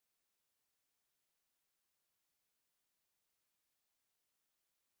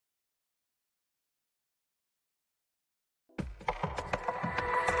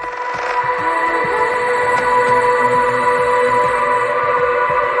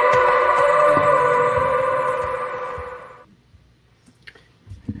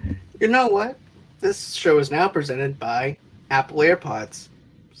You know what? This show is now presented by Apple AirPods.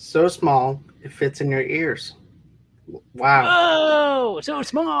 So small, it fits in your ears. Wow. Whoa, so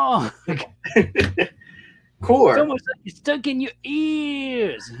small. It's Core. almost like it's stuck in your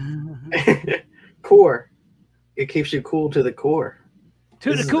ears. Core. It keeps you cool to the core. To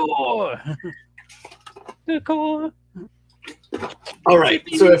This the is core. To the core. all right.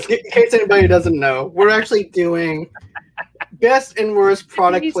 So, if, in case anybody doesn't know, we're actually doing best and worst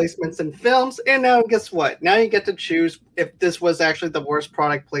product placements in films. And now, guess what? Now you get to choose if this was actually the worst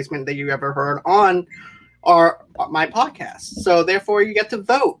product placement that you ever heard on my podcast. So, therefore, you get to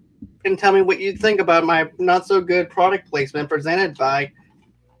vote and tell me what you think about my not so good product placement presented by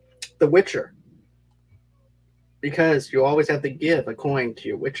The Witcher. Because you always have to give a coin to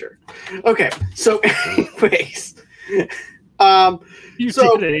your Witcher. Okay, so anyways, um, You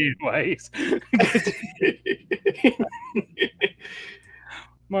so did it anyways.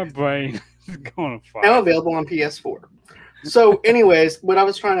 My brain is going to now fire. available on PS4. So, anyways, what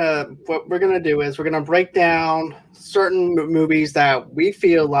we're gonna do is we're gonna break down certain movies that we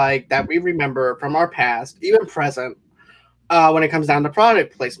feel like that we remember from our past, even present, when it comes down to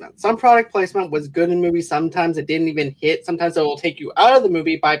product placement. Some product placement was good in movies. Sometimes it didn't even hit. Sometimes it will take you out of the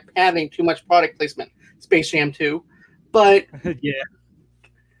movie by having too much product placement. Space Jam 2. But, Yeah.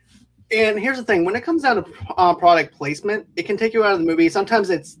 and here's the thing, when it comes down to product placement, it can take you out of the movie. Sometimes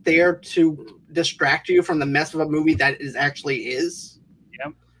it's there to distract you from the mess of a movie that is actually is.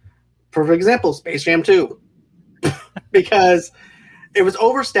 Yep. Perfect example, Space Jam 2. Because it was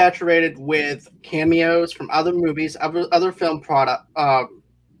oversaturated with cameos from other movies, other film products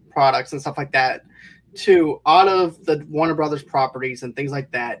and stuff like that, to out of the Warner Brothers properties and things like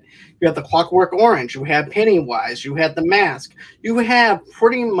that. You have the Clockwork Orange, you have Pennywise, you have The Mask, you have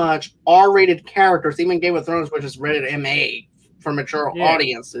pretty much R-rated characters, even Game of Thrones, which is rated MA for mature Yeah.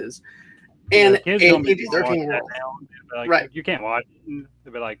 audiences, and kids a don't be PG-13 watching that world. now. They're like, Right. You can't watch it.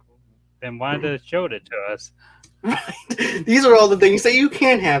 They'll be like, then why did it show it to us? Right. These are all the things that you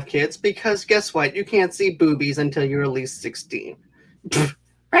can't have, kids, because guess what? You can't see boobies until you're at least 16. But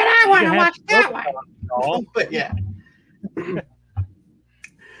I want to watch that one. But yeah.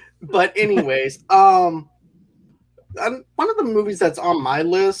 But anyways, one of the movies that's on my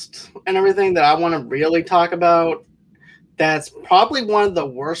list and everything that I want to really talk about, that's probably one of the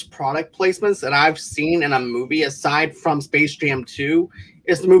worst product placements that I've seen in a movie aside from Space Jam 2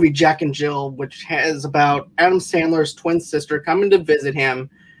 is the movie Jack and Jill, which has about Adam Sandler's twin sister coming to visit him,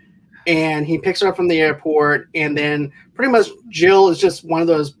 and he picks her up from the airport, and then pretty much Jill is just one of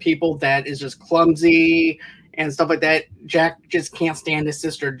those people that is just clumsy and stuff like that. Jack just can't stand his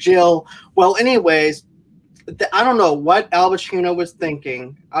sister Jill. Well, anyways, I don't know what Al Pacino was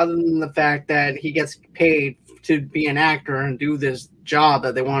thinking, other than the fact that he gets paid to be an actor and do this job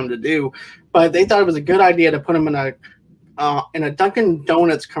that they want him to do, but they thought it was a good idea to put him in a Dunkin'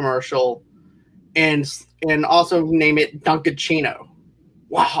 Donuts commercial, and also name it Dunkachino.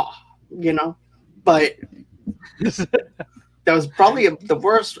 Wow, but that was probably the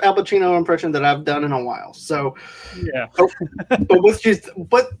worst Al Pacino impression that I've done in a while. So, Yeah. but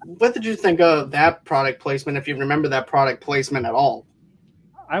what did you think of that product placement? If you remember that product placement at all?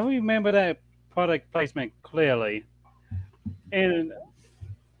 I remember that product placement clearly, and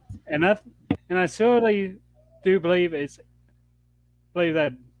and I and I certainly do believe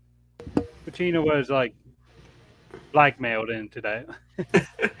that Pacino was like blackmailed into that.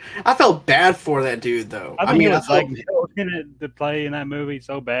 I felt bad for that dude, though. I I think he mean, was blackmailed in it to play in that movie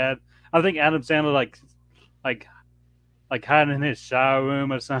so bad. I think Adam Sandler like like hiding in his shower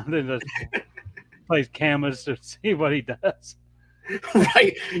room or something, just plays cameras to see what he does.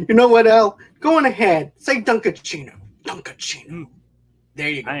 right. You know what, Al? Go on ahead. Say Dunkachino. Dunkachino. There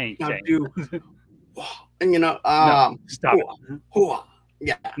you go. I ain't Now saying. do, and No, stop hooah, it. hooah.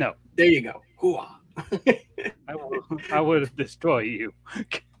 Yeah. No, There you go. Hooah. I would destroy you.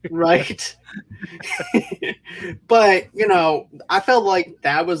 Right. But I felt like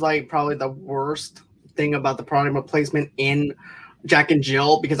that was like probably the worst thing about the product placement in Jack and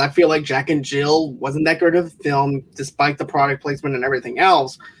Jill, because I feel like Jack and Jill wasn't that good of a film despite the product placement and everything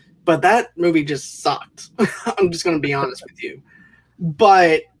else. But that movie just sucked. I'm just going to be honest with you.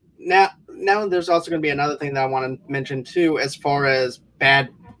 But now there's also going to be another thing that I want to mention too, as far as bad.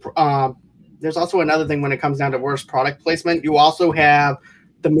 There's also another thing when it comes down to worst product placement. You also have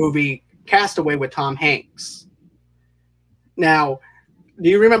the movie Castaway with Tom Hanks. Now, do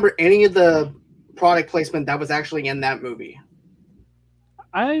you remember any of the product placement that was actually in that movie?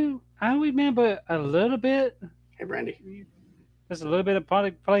 I remember a little bit, Hey, Brandy. just a little bit of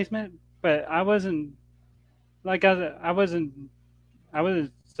product placement, but I wasn't like I wasn't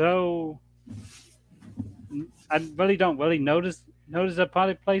So I really don't really notice a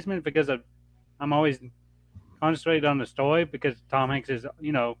product placement because I'm always concentrated on the story because Tom Hanks is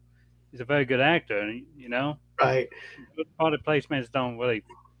he's a very good actor, and Right. product placements don't really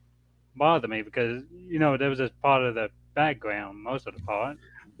bother me because there was just part of the background most of the part.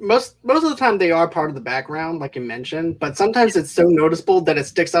 Most of the time they are part of the background, like you mentioned, but sometimes it's so noticeable that it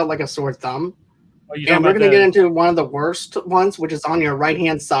sticks out like a sore thumb. Oh, you And talking we're about going to get the into one of the worst ones, which is on your right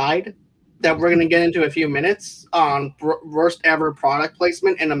hand side, that we're going to get into a few minutes on worst ever product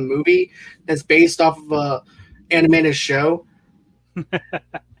placement in a movie that's based off of a animated show,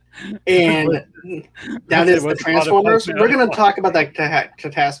 and that it is the was a product Transformers. placement. We're going to talk about that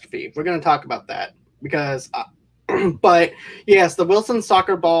catastrophe. We're going to talk about that because. But yes, the Wilson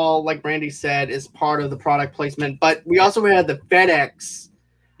soccer ball, like Randy said, is part of the product placement. But we also had the FedEx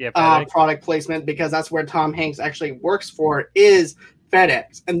product placement because that's where Tom Hanks actually works for, is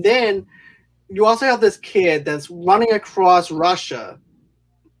FedEx. And then you also have this kid that's running across Russia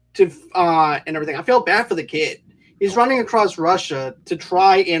to and everything. I feel bad for the kid. He's running across Russia to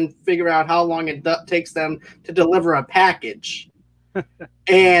try and figure out how long it takes them to deliver a package.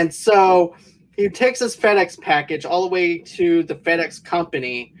 And so he takes his FedEx package all the way to the FedEx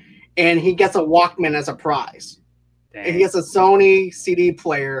company, and he gets a Walkman as a prize. Dang. And he gets a Sony CD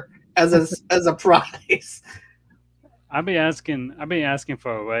player as a prize. I'd be asking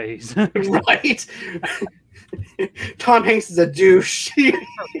for a raise. Right? Tom Hanks is a douche.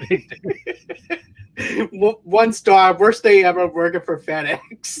 1 star, worst day ever working for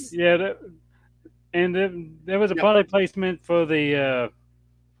FedEx. Yeah, and there was a product placement for the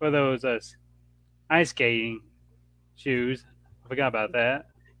for those ice skating shoes. I forgot about that.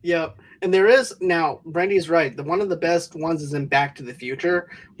 Yep. And there is now, Brandy's right. One of the best ones is in Back to the Future,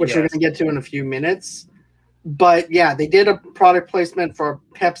 which we're going to get to in a few minutes. But yeah, they did a product placement for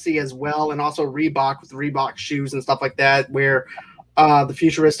Pepsi as well, and also Reebok with Reebok shoes and stuff like that, where the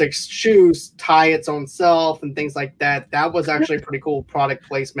futuristic shoes tie its own self and things like that. That was actually a pretty cool product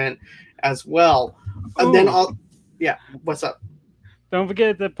placement as well. And then, what's up? Don't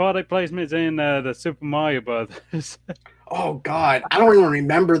forget the product placements in the Super Mario Brothers. Oh God, I don't even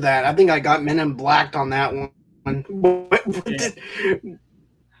remember that. I think I got Men in Blacked on that one.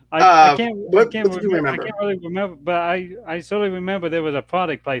 I can't really remember, but I sort of remember there was a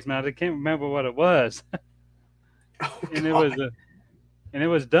product placement. I can't remember what it was, and it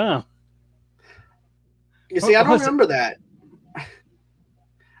was dumb. You see, I don't remember that.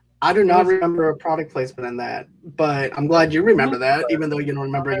 I do not remember a product placement in that, but I'm glad you remember that, even though you don't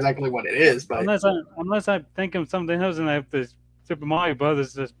remember exactly what it is. But unless I think of something else, and I have the Super Mario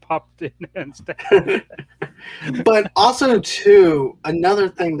Brothers just popped in instead. But also, too, another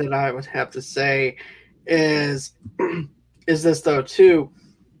thing that I would have to say is this though too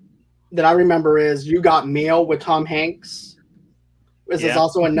that I remember is You Got Mail with Tom Hanks. This is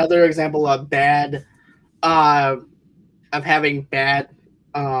also another example of bad, of having bad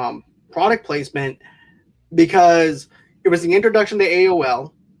product placement, because it was the introduction to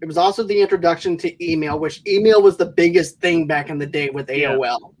AOL. It was also the introduction to email, which email was the biggest thing back in the day with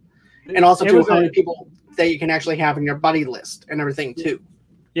AOL, and also to how many people that you can actually have in your buddy list and everything too.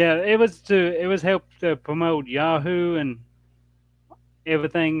 Yeah, it was help to promote Yahoo and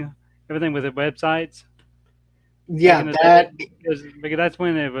everything with the websites. Yeah, because that's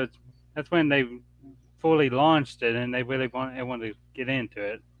when they fully launched it, and they really wanted to get into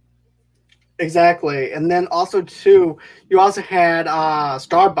it. Exactly. And then also too, you also had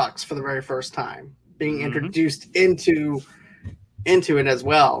Starbucks for the very first time being introduced into it as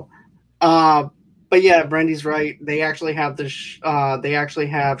well. But yeah, Brandy's right. They actually have they actually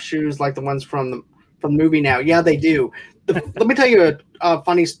have shoes like the ones from the movie now. Yeah, they do. Let me tell you a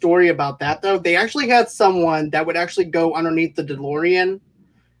funny story about that though. They actually had someone that would actually go underneath the DeLorean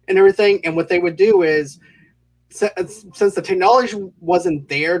and everything, and what they would do is, since the technology wasn't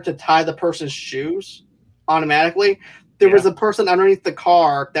there to tie the person's shoes automatically, there was a person underneath the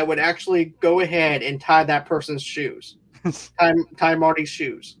car that would actually go ahead and tie that person's shoes. tie Marty's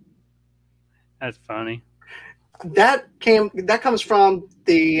shoes. That's funny. That comes from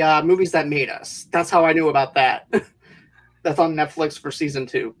the Movies That Made Us. That's how I knew about that. That's on Netflix for season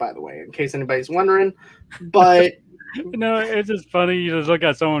 2, by the way, in case anybody's wondering. But it's just funny. You just look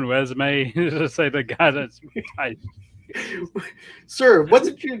at someone's resume and just say the guy that's tied. Sir, what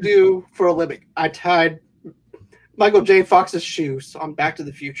did you do for a living? I tied Michael J. Fox's shoes on Back to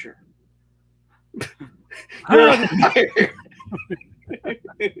the Future.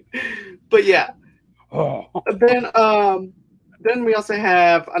 But yeah. Then we also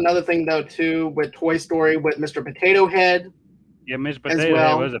have another thing though too with Toy Story with Mr. Potato Head. Yeah, Mr. as Potato Head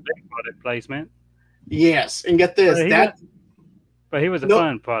well. was a big product placement. Yes, and get this, But he was a Nope.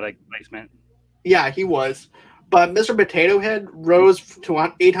 fun product placement. yeah, he was. But Mr. Potato Head rose to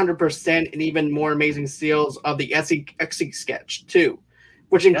 800% and even more amazing sales of the Exy sketch too,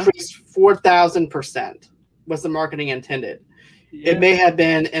 which increased 4,000% was the marketing intended. Yeah. It may have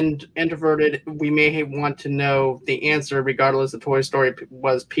been introverted. We may want to know the answer regardless of Toy Story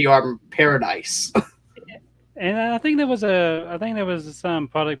was PR paradise. And I think there was some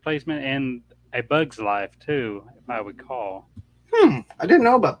product placement in A Bug's Life too, if I recall. I didn't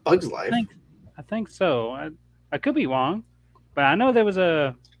know about Bug's Life. I think so. I could be wrong, but I know there was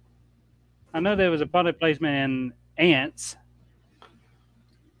a product placement in Ants.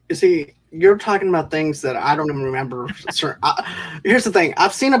 You see, you're talking about things that I don't even remember. Here's the thing: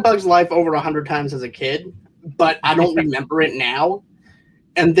 I've seen A Bug's Life over 100 times as a kid, but I don't remember it now.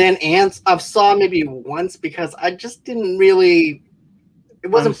 And then Ants, I've saw maybe once because I just didn't really. It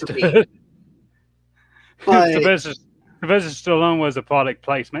wasn't for me. But Sylvester Stallone was a product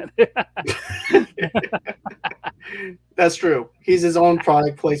placement. That's true. He's his own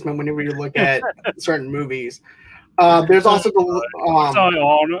product placement whenever you look at certain movies. There's also the. I'm sorry,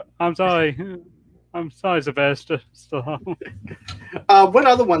 Arnold. I'm sorry, Sylvester Stallone. What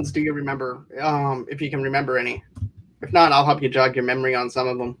other ones do you remember? If you can remember any. If not, I'll help you jog your memory on some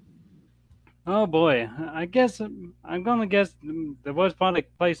of them. Oh boy, I guess I'm gonna guess the worst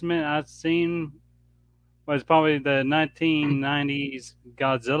product placement I've seen was probably the 1990s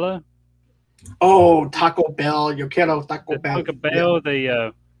Godzilla. Oh, Taco Bell! Yo quiero Taco Bell. Taco Bell,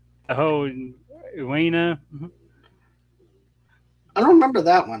 the whole arena. I don't remember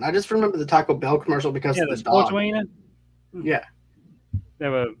that one. I just remember the Taco Bell commercial because of the sports dog. arena. Yeah.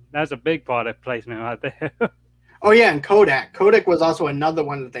 That's a big product placement right there. Oh yeah, and Kodak. Kodak was also another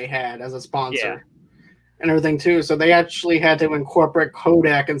one that they had as a sponsor, and everything too. So they actually had to incorporate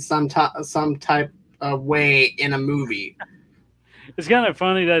Kodak in some type of way in a movie. It's kind of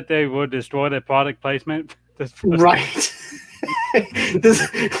funny that they would destroy their product placement. Right. This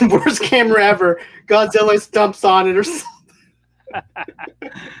worst camera ever. Godzilla stumps on it or something.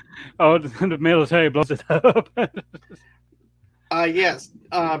 Oh, the military blows it up. Yes.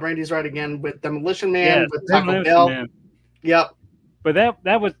 Brandy's right again with Demolition Man, with Taco Demolition Bell. Man. Yep. But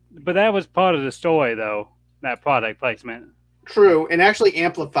that was part of the story though, that product placement. True, and actually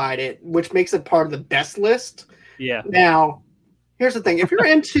amplified it, which makes it part of the best list. Yeah. Now, here's the thing: if you're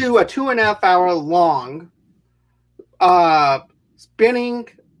into a 2.5 hour long, spinning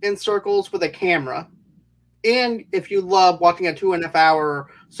in circles with a camera, and if you love watching a 2.5 hour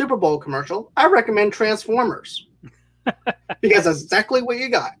Super Bowl commercial, I recommend Transformers because that's exactly what you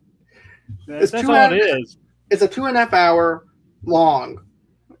got. That's all it is. It's a 2.5 hour long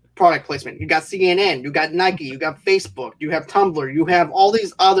product placement. You got CNN, you got Nike, you got Facebook, you have Tumblr, you have all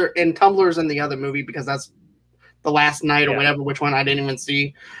these other, and Tumblr's in the other movie because that's The Last Night or whatever, which one I didn't even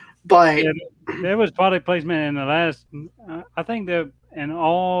see. But there was product placement in the last, I think they're in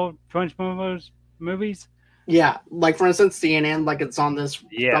all Transformers movies. Yeah, like for instance, CNN, like it's on this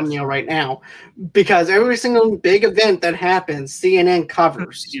thumbnail right now, because every single big event that happens, CNN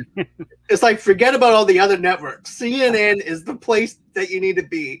covers. It's like, forget about all the other networks. CNN is the place that you need to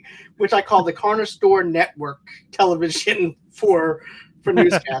be, which I call the corner store network television for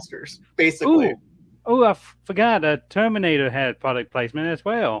newscasters, basically. Oh, I forgot Terminator had product placement as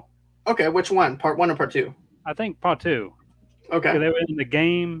well. Okay, which one? Part 1 or part 2? I think part 2. Okay. They were in the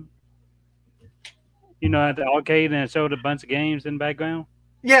game, at the arcade, and it showed a bunch of games in the background.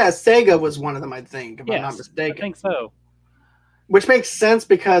 Yeah, Sega was one of them, I think, if I'm not mistaken. I think so. Which makes sense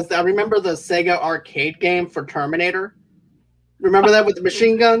because I remember the Sega arcade game for Terminator. Remember that with the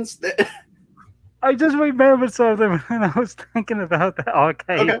machine guns? I just remembered something when I was thinking about the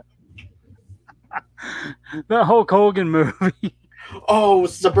arcade. Okay. The Hulk Hogan movie. Oh,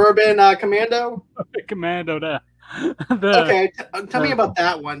 Suburban Commando? Commando, okay, tell me about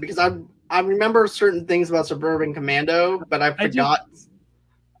that one, because I remember certain things about Suburban Commando, but I forgot.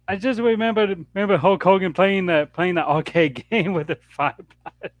 I just remember Hulk Hogan playing the arcade game with the fire.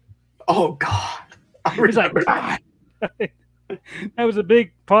 Oh God! He was like, that was a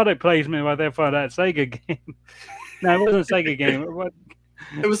big product placement right there for that Sega game. No, it wasn't a Sega game.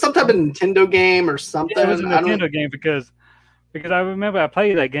 It was some type of Nintendo game or something. Yeah, it was a Nintendo game because I remember I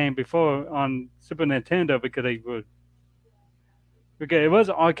played that game before on Super Nintendo because it was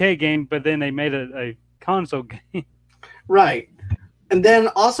an arcade game, but then they made it a console game. Right. And then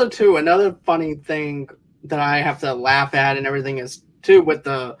also, too, another funny thing that I have to laugh at and everything is, too, with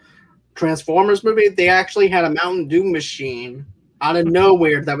the Transformers movie, they actually had a Mountain Dew machine out of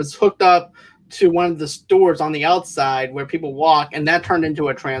nowhere that was hooked up to one of the stores on the outside where people walk, and that turned into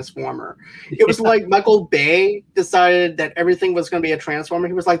a transformer. It was like Michael Bay decided that everything was going to be a transformer.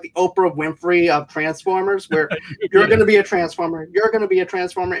 He was like the Oprah Winfrey of Transformers, where you're going to be a transformer, you're going to be a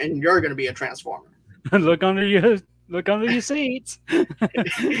transformer, and you're going to be a transformer. Look under your seats.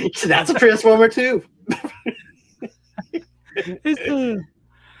 That's a transformer too.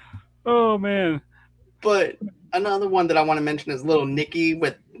 Oh man. But another one that I want to mention is Little Nicky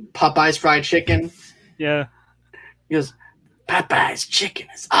with Popeye's fried chicken. Yeah. He goes, Popeye's chicken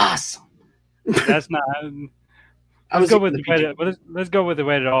is awesome. That's not. Let's go with the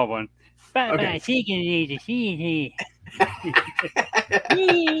rated R one. Popeye's chicken is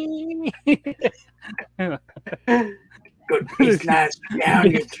a good piece nice down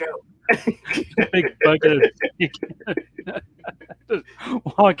your throat. Big bucket of chicken. Just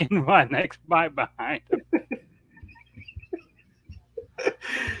walking right behind him.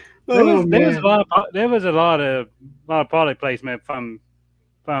 There was a lot of product placement from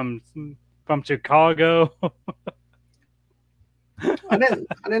Chicago. I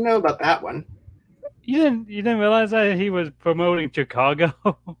didn't know about that one. You didn't realize that he was promoting Chicago?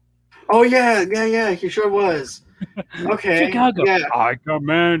 Oh yeah, he sure was. Okay. Chicago. Yeah. I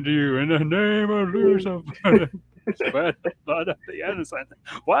command you in the name of Lucifer. Spread the blood of the innocent.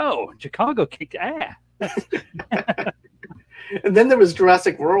 Wow, Chicago kicked ass. And then there was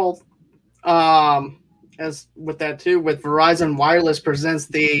Jurassic World. As with that too, with Verizon Wireless presents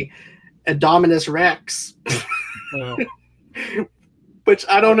the Indominus Rex. Which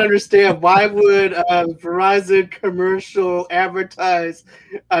I don't understand. Why would a Verizon commercial advertise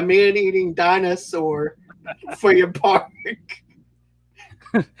a man-eating dinosaur for your park?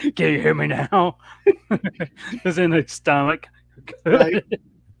 Can you hear me now? It's in the stomach. Right.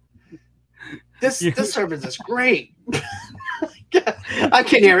 This service is great. I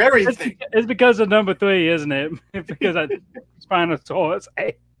can hear everything. It's because of number 3, isn't it? It's because Spinosaurus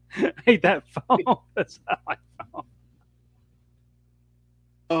ate that phone. That's how I found.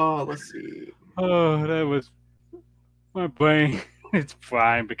 Oh, let's see. Oh, that was my brain. It's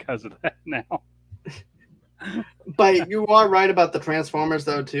frying because of that now. But you are right about the Transformers,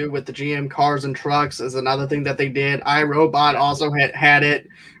 though, too, with the GM cars and trucks is another thing that they did. iRobot also had it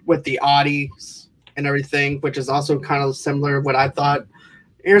with the Audis and everything, which is also kind of similar. What I thought.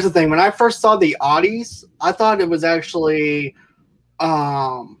 Here's the thing. When I first saw the Audis, I thought it was actually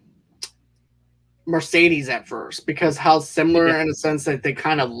Mercedes at first, because how similar in a sense that they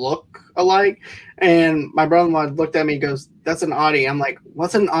kind of look alike. And my brother-in-law looked at me and goes, "That's an Audi." I'm like,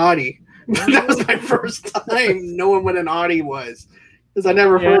 "What's an Audi?" That was my first time knowing what an Audi was, because I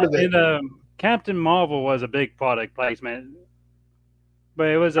never heard of it. Captain Marvel was a big product placement, but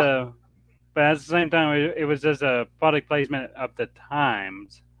it was but at the same time, it was just a product placement of the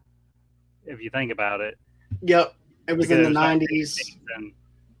times. If you think about it. Yep, it was in the 90s.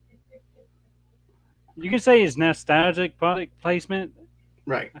 You can say it's nostalgic product placement,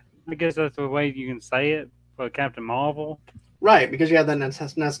 right? I guess that's the way you can say it for Captain Marvel. Right, because you have the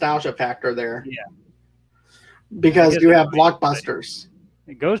nostalgia factor there. Yeah. Because you have blockbusters.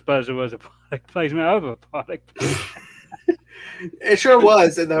 Ghostbusters was a product placement of a product. It sure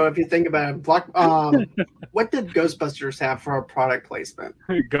was, though, if you think about it. What did Ghostbusters have for a product placement?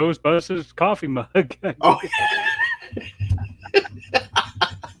 Ghostbusters coffee mug. Oh.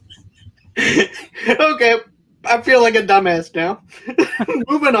 Okay, I feel like a dumbass now.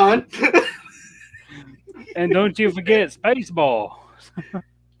 Moving on. And don't you forget Spaceballs.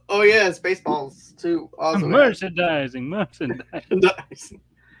 Oh yeah, Spaceballs too. Also merchandising. But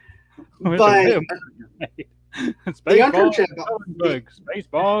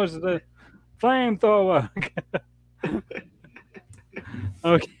Spaceballs is the flamethrower.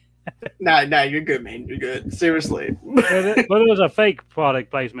 Okay. Nah, you're good, man. You're good. Seriously. But those are fake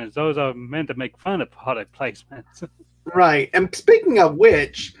product placements. Those are meant to make fun of product placements. Right. And speaking of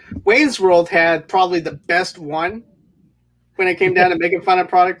which, Wayne's World had probably the best one when it came down to making fun of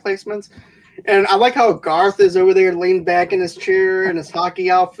product placements. And I like how Garth is over there leaned back in his chair in his hockey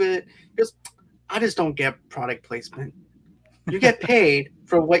outfit. He goes, I just don't get product placement. You get paid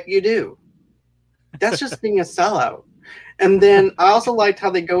for what you do. That's just being a sellout. And then I also liked how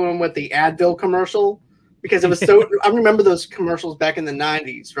they go in with the Advil commercial, because it was so – I remember those commercials back in the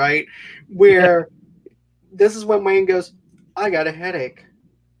 90s, right, where this is when Wayne goes, I got a headache.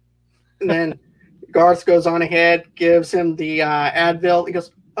 And then Garth goes on ahead, gives him the Advil. He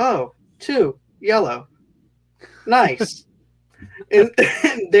goes, oh, 2, yellow. Nice. and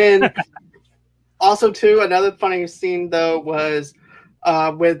then also, too, another funny scene, though, was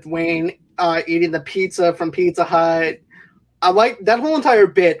with Wayne eating the pizza from Pizza Hut. I like that whole entire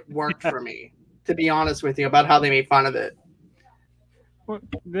bit worked for me. to be honest with you, about how they made fun of it.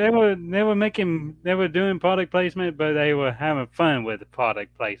 They were doing product placement, but they were having fun with the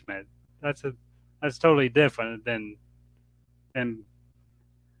product placement. That's totally different than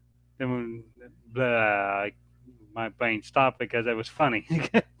when my brain stopped because it was funny.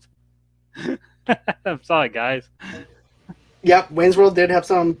 I'm sorry, guys. Yep, Wayne's World did have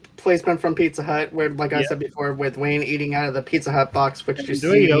some placement from Pizza Hut, where, like I said before, with Wayne eating out of the Pizza Hut box, which you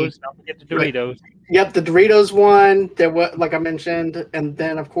Doritos. see. Don't forget the Doritos. Right. Yep, the Doritos one, there was, like I mentioned, and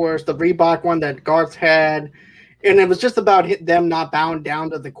then of course the Reebok one that Garth had, and it was just about them not bowing down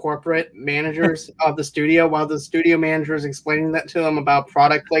to the corporate managers of the studio, while the studio manager is explaining that to them about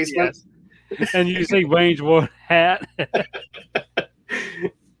product placement. Yes. And you see Wayne's World hat.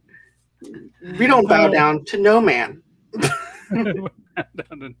 We don't bow down to no man.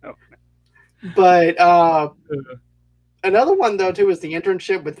 But another one though too is the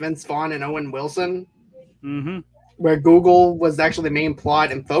internship with Vince Vaughn and Owen Wilson, where Google was actually the main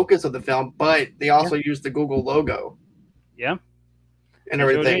plot and focus of the film, but they also used the Google logo. Yeah, and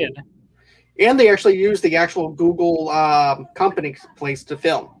everything. Sure, and they actually used the actual Google company place to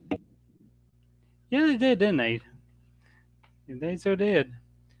film. Yeah, they did, didn't they? They so did.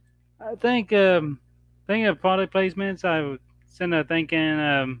 I think thinking of product placements, I was sitting there thinking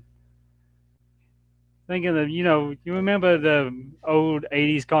of, you remember the old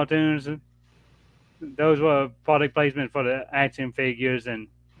 80s cartoons? Those were product placement for the action figures and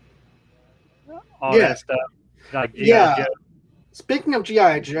all that stuff. Like G.I. Joe. Speaking of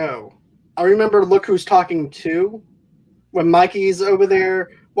G.I. Joe, I remember Look Who's Talking 2, when Mikey's over there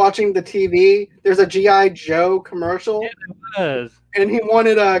watching the TV. There's a G.I. Joe commercial. Yeah, there was. And he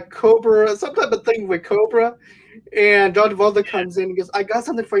wanted a Cobra, some type of thing with Cobra. And John Travolta comes in and goes, I got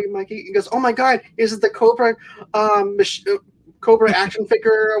something for you, Mikey. He goes, oh my God, is it the Cobra Cobra action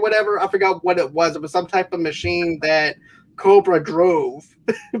figure or whatever? I forgot what it was. It was some type of machine that Cobra drove.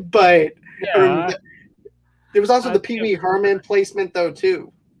 But there was also the Pee Wee Herman placement, though,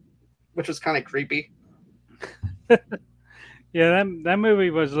 too, which was kind of creepy. Yeah, that movie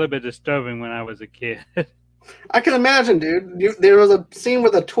was a little bit disturbing when I was a kid. I can imagine, dude. There was a scene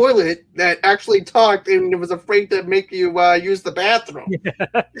with a toilet that actually talked and it was afraid to make you use the bathroom.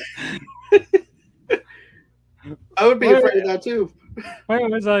 Yeah. I would be afraid of that, too.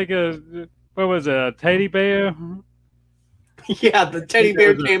 It was like a teddy bear? Yeah, the teddy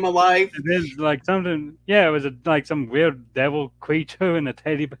bear came alive. And then like something, it was like some weird devil creature in a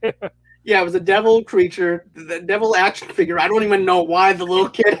teddy bear. Yeah, it was a devil creature, the devil action figure. I don't even know why the little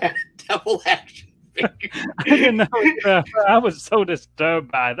kid had a devil action figure. I didn't know. I was so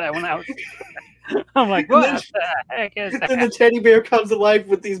disturbed by that when I was. I'm like, what the heck is that? Then the teddy bear comes alive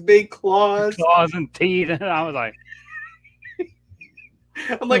with these big claws and teeth, and I was like.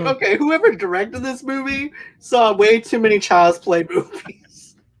 I'm like, okay, whoever directed this movie saw way too many Child's Play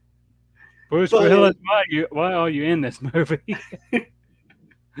movies. Bruce Willis, why are you in this movie?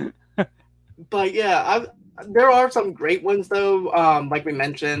 But yeah, there are some great ones though. Like we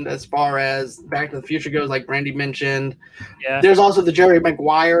mentioned, as far as Back to the Future goes, like Brandy mentioned. Yeah. There's also the Jerry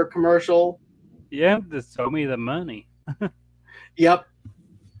Maguire commercial. Yeah, just show me the money. Yep.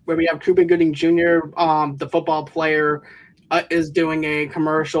 Where we have Cuba Gooding Jr., the football player, is doing a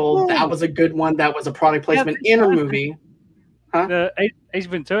commercial. Oh. That was a good one. That was a product placement in a movie. Huh? The Ace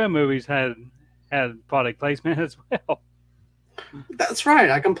Ventura movies had product placement as well. That's right.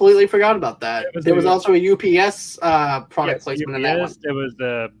 I completely forgot about that. There was also a UPS product placement in that one. There was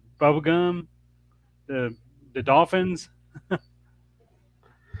the bubblegum, the Dolphins.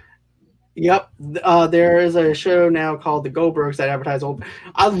 Yep. There is a show now called The Goldbergs that advertise old.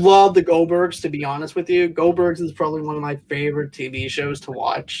 I love The Goldbergs, to be honest with you. Goldbergs is probably one of my favorite TV shows to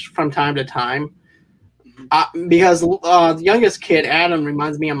watch from time to time. Because the youngest kid, Adam,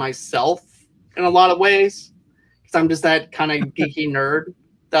 reminds me of myself in a lot of ways. Because I'm just that kind of geeky nerd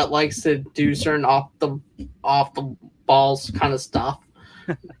that likes to do certain off the balls kind of stuff.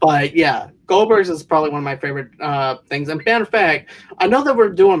 But yeah, Goldbergs is probably one of my favorite things. And matter of fact, I know that we're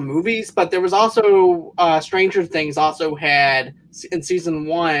doing movies, but there was also Stranger Things also had in season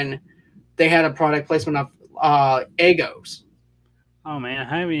 1, they had a product placement of Eggos. Oh man,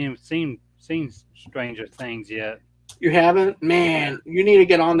 I haven't even seen Stranger Things yet. You haven't? Man, you need to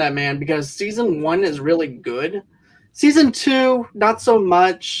get on that, man, because season 1 is really good. Season 2, not so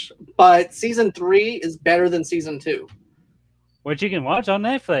much, but season 3 is better than season 2. Which you can watch on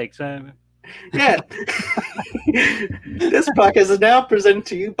Netflix. Yeah. This podcast is now presented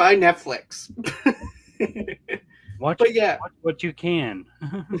to you by Netflix. Watch what you can.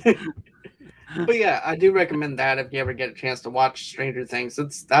 But yeah, I do recommend that if you ever get a chance to watch Stranger Things.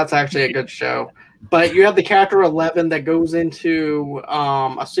 That's actually a good show. But you have the character 11 that goes into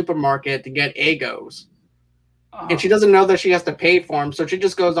a supermarket to get Egos. And she doesn't know that she has to pay for them, so she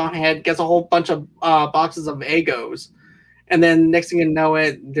just goes on ahead, gets a whole bunch of boxes of Egos. And then next thing you know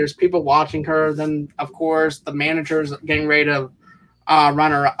there's people watching her. Then, of course, the manager's getting ready to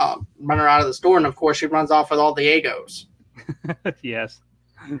run her out of the store. And, of course, she runs off with all the Egos. Yes.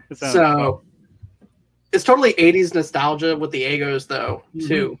 So it's totally 80s nostalgia with the Egos, though,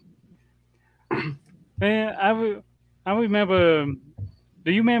 too. Man, I remember.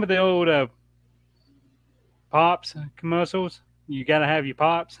 Do you remember the old Pops commercials? You gotta have your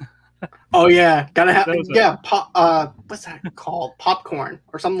Pops. Oh yeah, gotta have pop. What's that called? Popcorn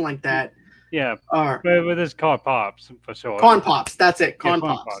or something like that. Yeah, or but it's called Pops for sure. Corn Pops. That's it. Corn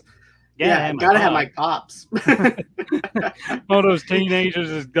Pops. Yeah, gotta have my Pops. All those teenagers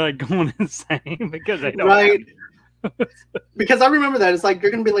is like going insane because they don't. Right. Because I remember that it's like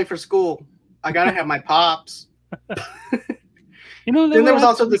you're gonna be late for school. I gotta have my Pops. You know, then there was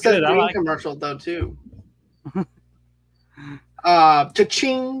also the Seth Green commercial though too.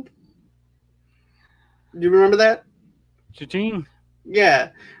 Cha-ching. Do you remember that? Cha-ching? Yeah.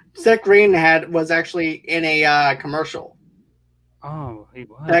 Seth Green was actually in a commercial. Oh, he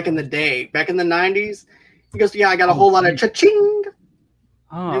was. Back in the day. Back in the 90s. He goes, yeah, I got a whole lot of cha-ching.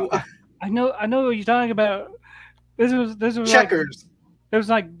 Oh, I know what you're talking about. This was Checkers. It was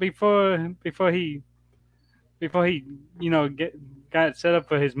like before he got set up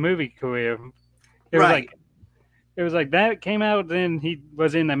for his movie career. It was like that came out, then he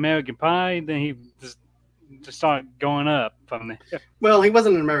was in American Pie, then he just started going up from there. Well, he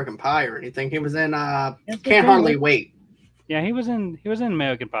wasn't in American Pie or anything. He was in Can't Hardly Wait. Yeah, he was in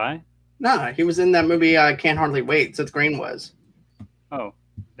American Pie. No, he was in that movie Can't Hardly Wait. Seth Green was. Oh,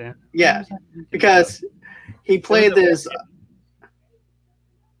 yeah. Yeah, because he played this.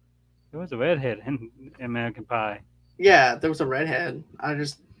 There was a redhead in American Pie. Yeah, there was a redhead.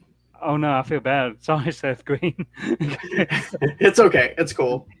 Oh no, I feel bad. Sorry, Seth Green. It's okay. It's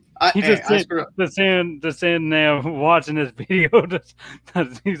cool. Just sitting there watching this video.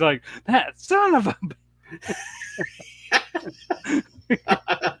 He's like, that son of a.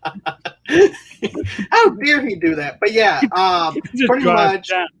 How dare he do that? But yeah, pretty much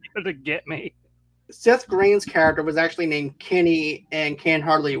to get me. Seth Green's character was actually named Kenny and Can't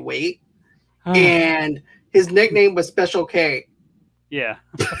Hardly Wait, and his nickname was Special K. Yeah.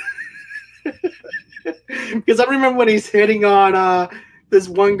 Because I remember when he's hitting on this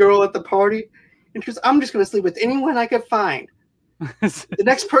one girl at the party, and she goes, "I'm just going to sleep with anyone I could find. That's the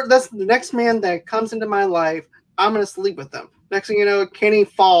next man that comes into my life. I'm going to sleep with them." Next thing you know, Kenny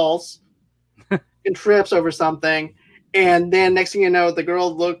falls and trips over something, and then next thing you know, the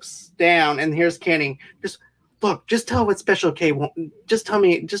girl looks down, and here's Kenny. Just tell what Special K want. Just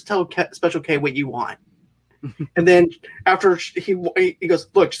tell Special K what you want. And then after he goes,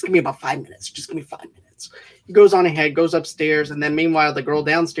 "Look, just give me about 5 minutes. Just give me 5 minutes." He goes on ahead, goes upstairs, and then meanwhile the girl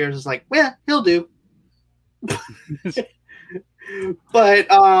downstairs is like, "Well, he'll do." But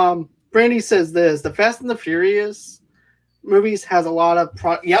Brandy says this: the Fast and the Furious movies has a lot of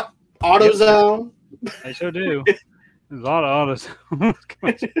AutoZone. They sure do. There's a lot of AutoZone.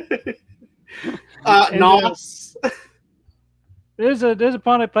 NOS. There's a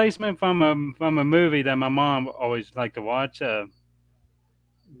product placement from a movie that my mom always liked to watch.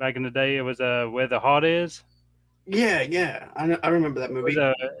 Back in the day, it was Where the Heart Is. Yeah, I remember that movie.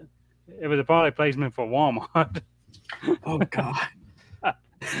 It was a product placement for Walmart. Oh God!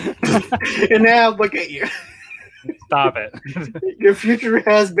 And now look at you. Stop it! Your future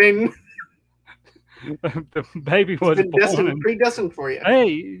has been. The baby was predestined for you.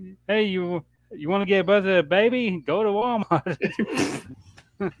 Hey, you want to get birth a baby? Go to Walmart.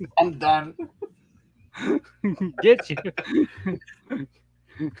 I'm done. Get you.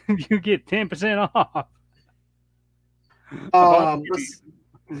 You get 10% off.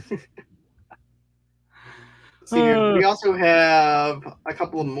 We also have a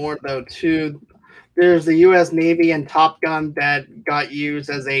couple more though too. There's the U.S. Navy and Top Gun that got used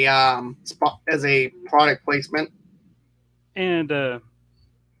as a product placement, and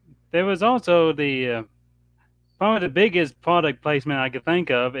there was also probably the biggest product placement I could think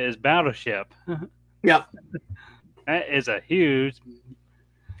of is Battleship. Yep, that is a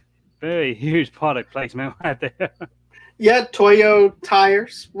very huge product placement right there. Yeah, Toyo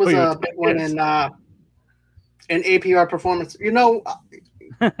tires was a big one in APR performance. You know,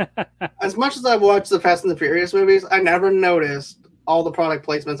 as much as I watched the Fast and the Furious movies, I never noticed all the product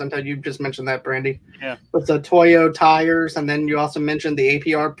placements until you just mentioned that, Brandy. Yeah. With the Toyo tires, and then you also mentioned the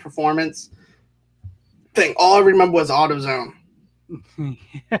APR performance. thing. All I remember was AutoZone.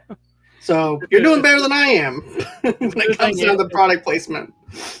 Yeah. So you're doing better than I am when it comes thing, to the product placement.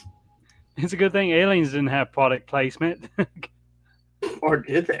 It's a good thing aliens didn't have product placement. Or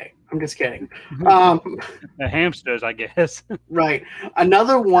did they? I'm just kidding. Um, The hamsters, I guess. right.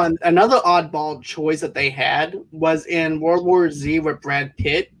 Another oddball choice that they had was in World War Z with Brad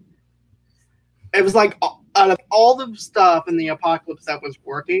Pitt. It was like out of all the stuff in the apocalypse that was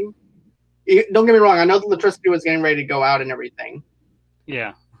working, don't get me wrong, I know the electricity was getting ready to go out and everything.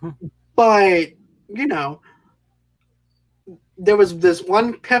 Yeah. But, you know, there was this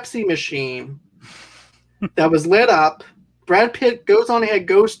one Pepsi machine that was lit up. Brad Pitt goes on ahead,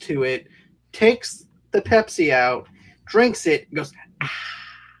 goes to it, takes the Pepsi out, drinks it, goes, ah.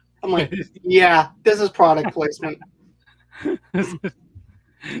 I'm like, yeah, this is product placement.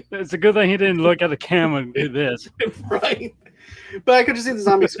 It's a good thing he didn't look at the camera and do this. Right. But I could just see the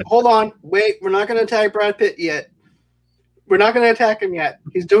zombies. Hold on. Wait, we're not going to attack Brad Pitt yet. We're not going to attack him yet.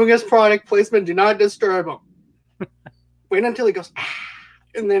 He's doing his product placement. Do not disturb him. Wait until he goes, ah.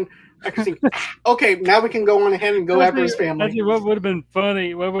 And then I could see, ah. Okay, now we can go on ahead and go after his family. Actually, what would have been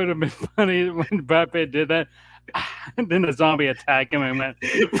funny when Brad Pitt did that? And then the zombie attacked him and went,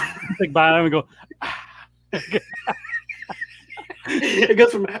 like, by him and go, It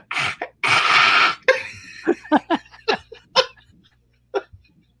goes from that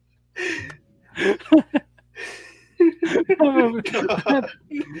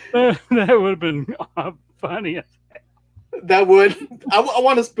would have been funny. That would. I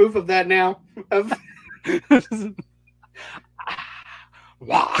want a spoof of that now. Okay.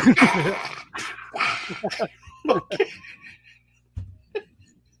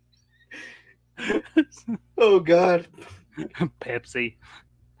 Oh God. Pepsi.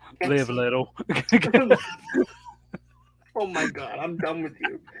 Live little. Oh my God, I'm done with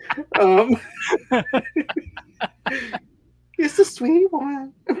you. It's the sweet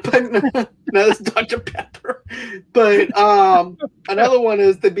one, but no, it's Dr. Pepper. But another one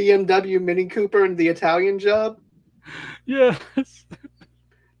is the BMW Mini Cooper and the Italian Job. Yes.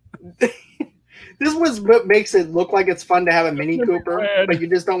 This was what makes it look like it's fun to have a Mini Cooper, but you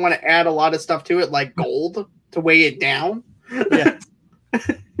just don't want to add a lot of stuff to it, like gold, to weigh it down. Yes.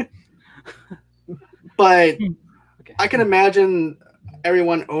 But Okay. I can imagine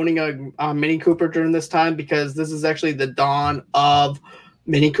everyone owning a Mini Cooper during this time, because this is actually the dawn of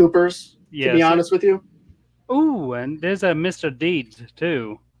Mini Coopers, to be honest with you. Ooh, and there's a Mr. Deeds,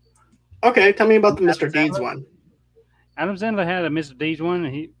 too. Okay, tell me about the Mr. Deeds one. Adam Sandler had a Mr. Deeds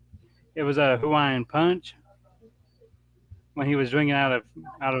one. It was a Hawaiian Punch. When he was drinking out of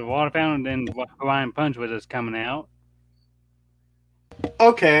a water fountain, then Hawaiian Punch was just coming out.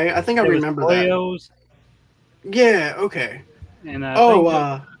 Okay, I think I remember that. Yeah, okay. And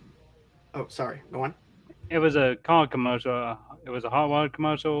sorry, go on. It was a car commercial. It was a hot water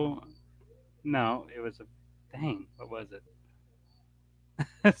commercial. No, it was dang, what was it?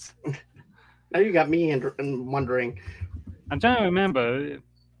 Now you got me wondering. I'm trying to remember.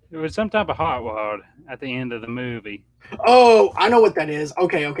 It was some type of hot rod at the end of the movie. Oh, I know what that is.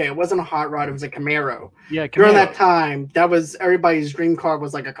 Okay. It wasn't a hot rod. It was a Camaro. Yeah, Camaro. During that time, that was everybody's dream car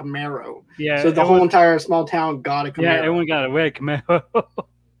was like a Camaro. Yeah. So the whole entire small town got a Camaro. Yeah, everyone got a red Camaro.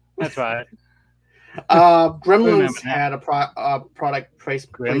 That's right. Gremlins had a product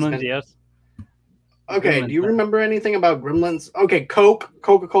placement. Gremlins, yes. Okay, do you remember anything about Gremlins? Okay,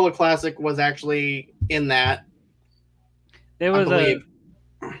 Coca-Cola Classic was actually in that. There was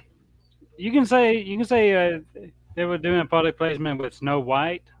you can say they were doing a product placement with Snow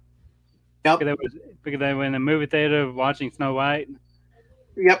White. Yep. Because they were in the movie theater watching Snow White.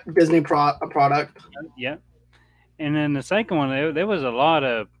 Yep, Disney product. Yep. And then the second one, there was a lot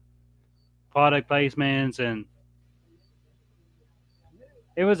of product placements, and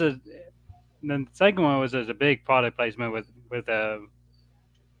the second one was just a big product placement with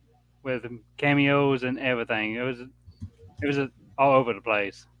cameos and everything. It was all over the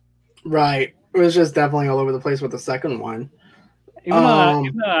place. Right. It was just definitely all over the place with the second one. Even though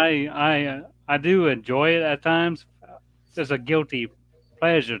I do enjoy it at times, it's a guilty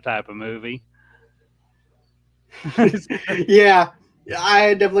pleasure type of movie. Yeah,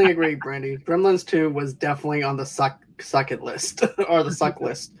 I definitely agree, Brandy. Gremlins 2 was definitely on the suck it list or the suck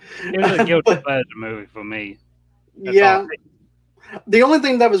list. It was a guilty pleasure movie for me. That's the only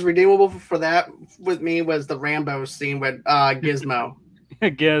thing that was redeemable for that with me was the Rambo scene with Gizmo.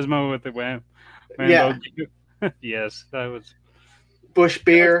 Gizmo with the Rambo. Yeah. Yes, that was Bush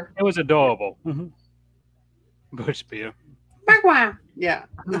beer. It was adorable. Bush beer. Yeah.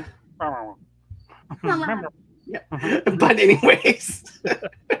 Yeah. But anyways,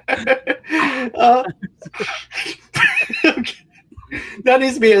 uh, okay. That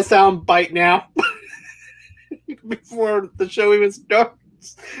needs to be a sound bite now before the show even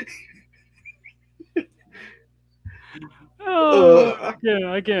starts. Oh, I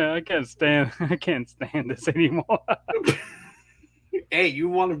can't stand, I can't stand this anymore. Hey, you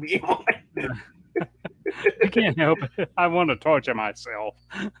want to be on? I can't help it. I want to torture myself.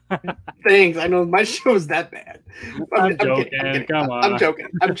 Thanks. I know my show is that bad. I'm kidding, joking. Come I'm on.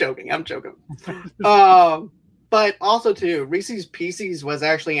 joking. I'm joking. But also too, Reese's Pieces was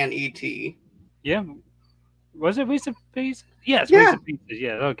actually an ET. Yeah. Was it Reese's Pieces? Yes, Yeah. Reese's Pieces.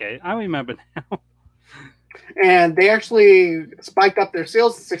 Yeah, okay. I remember now. And they actually spiked up their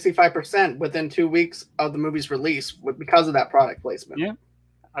sales 65% within 2 weeks of the movie's release because of that product placement. Yeah.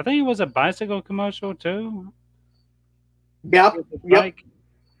 I think it was a bicycle commercial too. Yep. With the Yep. bike.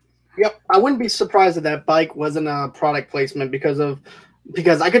 Yep. I wouldn't be surprised if that bike wasn't a product placement because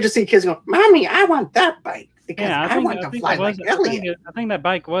I could just see kids going, "Mommy, I want that bike because Yeah, I want to fly like Elliot." I think that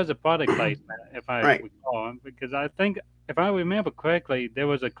bike was a product placement, if I Right. recall, because I think if I remember correctly, there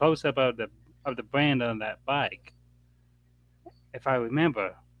was a close up of the brand on that bike. If I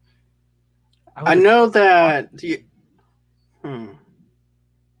remember, I know that.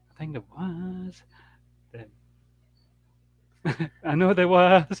 I think it was. I know there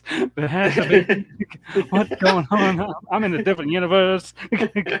was. There has to be. What's going on? I'm in a different universe.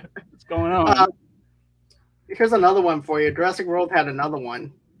 What's going on? Here's another one for you. Jurassic World had another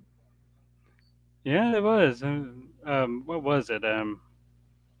one. Yeah, there was. What was it?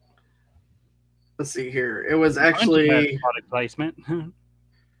 Let's see here. It was actually product placement.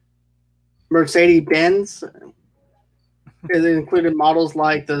 Mercedes-Benz. It included models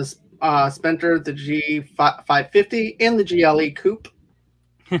like the Sprinter, the G550, and the GLE Coupe.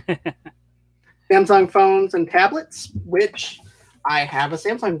 Samsung phones and tablets, which I have a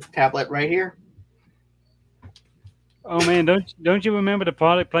Samsung tablet right here. Oh man, don't you remember the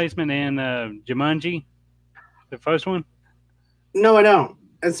product placement in Jumanji, the first one? No, I don't.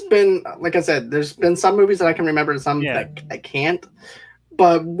 It's been, like I said, there's been some movies that I can remember and some that I can't.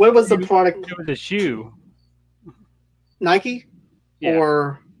 But what was the product? It was a shoe. Nike? Yeah.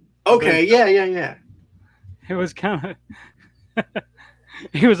 Or okay, yeah. It was kind of.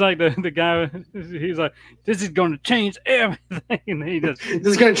 He was like the guy. He's like, "This is going to change everything." And he just. This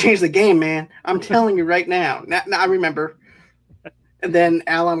is going to change the game, man. I'm telling you right now. Now I remember. And then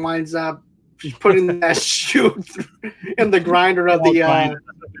Alan winds up putting that shoe in the grinder of the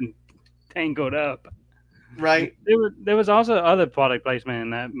tangled up. Right. There was also other product placement in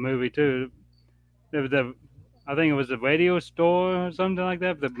that movie too. There was I think it was the radio store or something like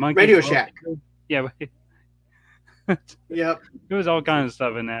that. The Monkey Radio Shack. Yeah. Yep. There was all kinds of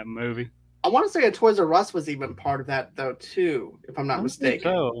stuff in that movie. I want to say a Toys R Us was even part of that though too, if I'm not mistaken.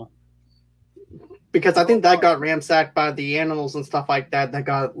 So. Because I think that got ransacked by the animals and stuff like that. That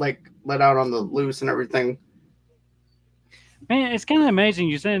got like let out on the loose and everything. Man, it's kind of amazing.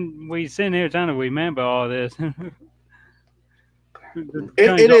 We sitting here trying to remember all this.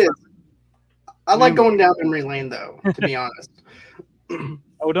 It is. I like going down memory lane though, to be honest.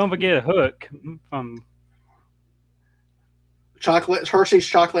 Oh, don't forget Hook from Hershey's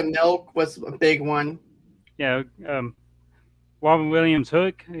chocolate milk was a big one. Yeah, Robin Williams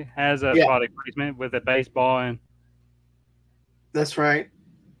Hook has a product placement with a baseball and. That's right.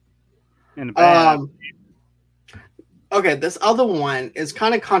 And a bat. Okay, this other one is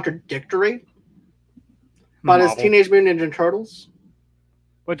kind of contradictory, but it's Teenage Mutant Ninja Turtles.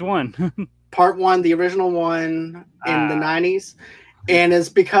 Which one? Part 1, the original one in the 90s. And it's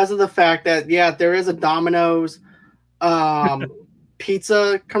because of the fact that, there is a Domino's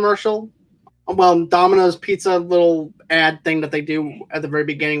pizza commercial. Well, Domino's pizza little ad thing that they do at the very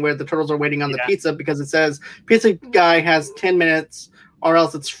beginning where the turtles are waiting on the pizza because it says, pizza guy has 10 minutes or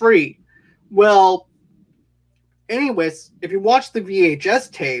else it's free. Well, anyways, if you watch the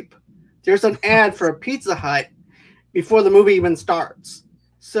VHS tape, there's an ad for a Pizza Hut before the movie even starts.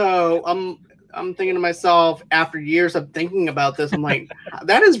 So I'm thinking to myself, after years of thinking about this, I'm like,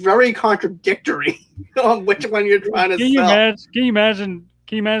 that is very contradictory on which one you're trying to sell. Can you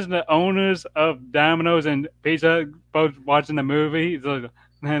imagine the owners of Domino's and Pizza Hut both watching the movie?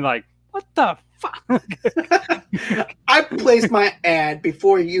 And like, what the fuck? I placed my ad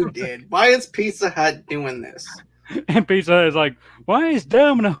before you did. Why is Pizza Hut doing this? And Pizza Hut is like, why is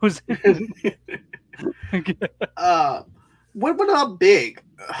Domino's? What about Big?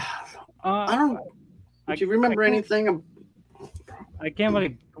 I don't. Do you remember anything? I can't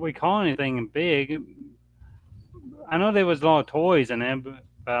really recall anything big. I know there was a lot of toys in it, but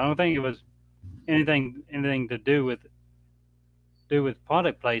I don't think it was anything to do with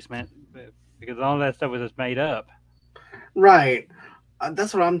product placement because all that stuff was just made up. Right.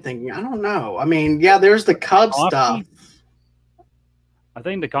 That's what I'm thinking. I don't know. I mean, yeah, there's the Cub stuff. Coffee? I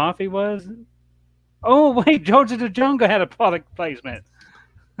think the coffee was. Oh wait, George of the Jungle had a product placement.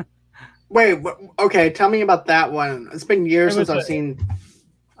 Wait, okay, tell me about that one. It's been years since I've seen.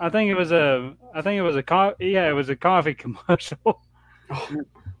 I think it was a. Yeah, it was a coffee commercial.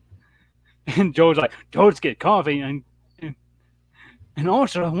 And George George get coffee and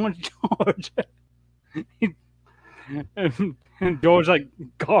also I want George. and George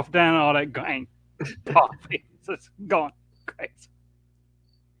coughed down all that gang coffee. It's gone crazy.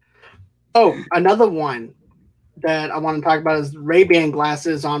 Oh, another one that I want to talk about is Ray-Ban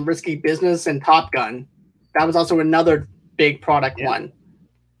glasses on Risky Business and Top Gun. That was also another big product one.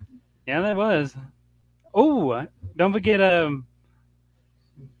 Yeah, that was. Oh, don't forget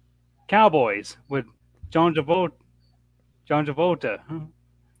Cowboys with John Travolta.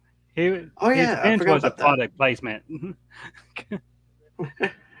 His I forgot was about a product placement.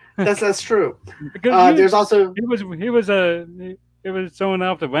 That's true. There's also he was showing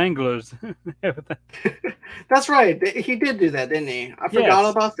off the Wranglers. That's right. He did do that, didn't he? I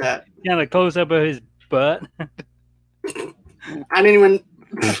forgot about that. Yeah, the close up of his butt. I didn't even.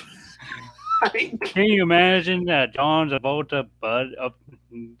 Can you imagine John Travolta butt up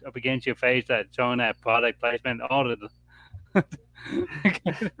against your face showing that product placement? All of the.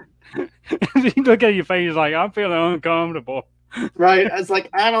 You look at your face like I'm feeling uncomfortable. Right. It's like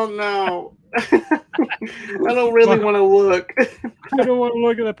I don't know. I don't really want to look. I don't want to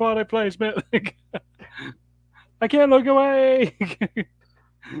look at the product placement. I can't look away.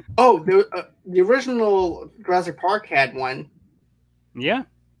 Oh, the original Jurassic Park had one. Yeah.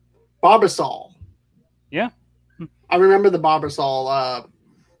 Barbasol. Yeah. I remember the Barbasol.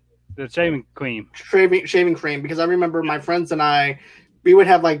 The shaving cream. Shaving cream, because I remember my friends and we would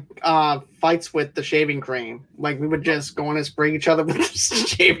have fights with the shaving cream. Like we would just go on and spray each other with the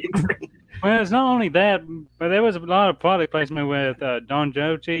shaving cream. Well, it's not only that, but there was a lot of product placement with Don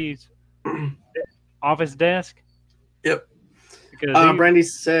Jochi's office desk. Yep. Brandy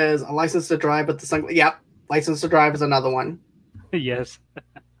says a license to drive with the sunglasses. Yep, license to drive is another one. Yes.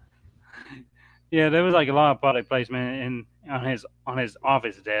 Yeah, there was a lot of product placement on his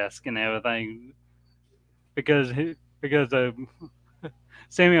office desk and everything, because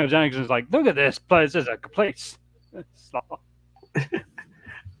Samuel Jackson's like, look at this place, it's a complete.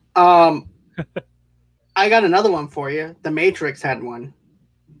 I got another one for you. The Matrix had one.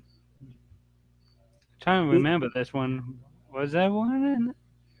 I'm trying to remember this one. Was that one?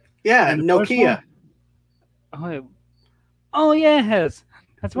 Yeah, Nokia. Oh yes,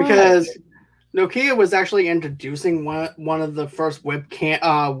 that's right. Because Nokia was actually introducing one of the first web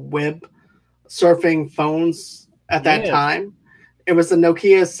surfing phones at that time. It was the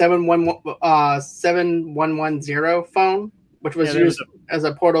Nokia 7110 phone, which was used as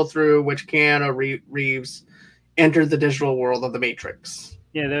a portal through which Keanu Reeves entered the digital world of the Matrix.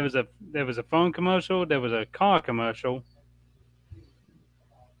 Yeah, there was a phone commercial, there was a car commercial,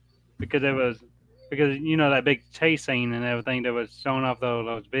 because that big chase scene and everything that was showing off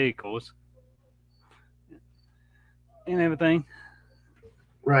those vehicles and everything.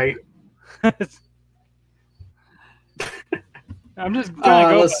 Right. I'm just trying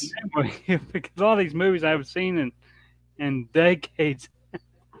to go by memory because all these movies I haven't seen in decades.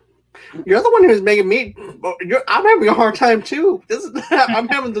 You're the one who's making me. I'm having a hard time too. I'm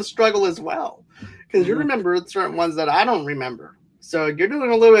having the struggle as well because you remember certain ones that I don't remember. So you're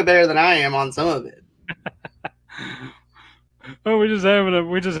doing a little bit better than I am on some of it. Oh, we're just having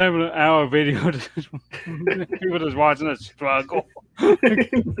an hour video. People just watching us struggle. I'm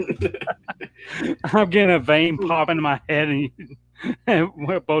getting a vein pop into my head, and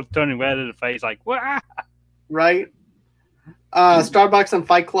we're both turning red in the face, like Wah! Right. Starbucks and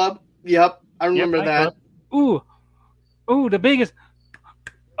Fight Club. Yep, I remember that. Club. Ooh, the biggest.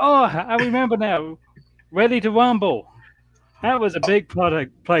 Oh, I remember now. Ready to Rumble. That was a big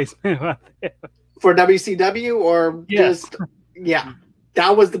product placement right there. For WCW or just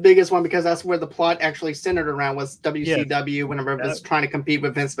that was the biggest one because that's where the plot actually centered around was WCW whenever it was trying to compete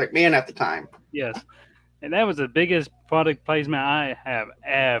with Vince McMahon at the time. Yes, and that was the biggest product placement I have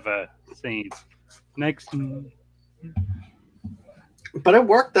ever seen. Next, but it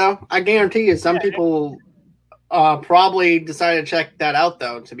worked though. I guarantee you, some people probably decided to check that out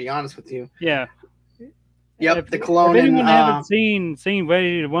though. To be honest with you, yeah. Yep, the cologne. If anyone haven't seen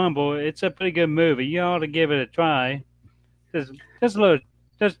Ready to Rumble, it's a pretty good movie. You ought to give it a try. Just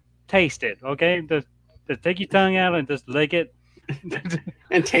taste it, okay? Just take your tongue out and just lick it.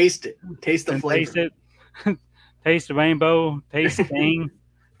 And taste it. Taste the and flavor. taste it. Taste the rainbow. Taste Sting.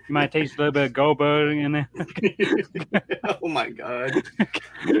 You might taste a little bit of Goldberg in there. Oh my god!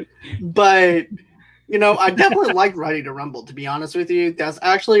 But I definitely like Ready to Rumble. To be honest with you, that's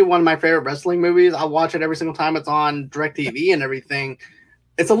actually one of my favorite wrestling movies. I watch it every single time it's on DirecTV and everything.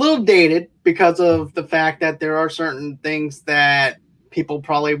 It's a little dated because of the fact that there are certain things that people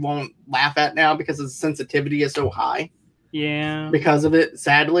probably won't laugh at now because the sensitivity is so high. Yeah. Because of it,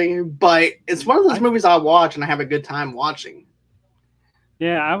 sadly. But it's one of those movies I watch and I have a good time watching.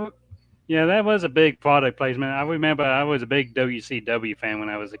 Yeah, that was a big product placement. I remember I was a big WCW fan when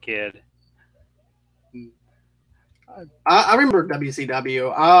I was a kid. I remember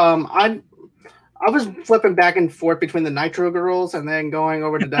WCW. I was flipping back and forth between the Nitro Girls and then going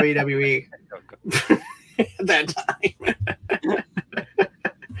over to WWE at that time.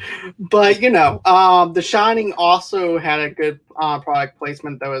 But The Shining also had a good product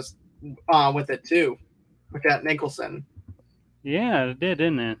placement that was with it too, with Jack Nicholson. Yeah, it did,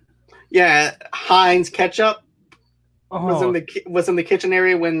 didn't it? Yeah, Heinz ketchup was in the kitchen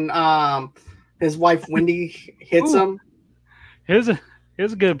area when his wife Wendy hits him. Here's a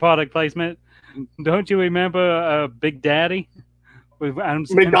good product placement. Don't you remember Big Daddy with Adam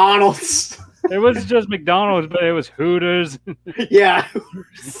Sandler? McDonald's. It wasn't just McDonald's, but it was Hooters. Yeah.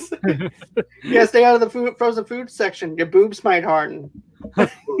 Yeah, stay out of the frozen food section. Your boobs might harden.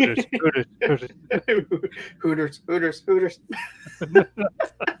 Hooters. Hooters.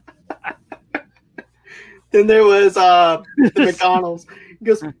 Then there was the McDonald's. He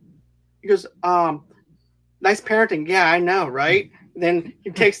goes, nice parenting. Yeah, I know, right? Then he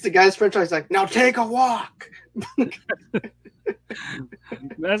takes the guy's french fries, like, now take a walk. That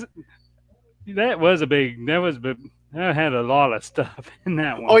had a lot of stuff in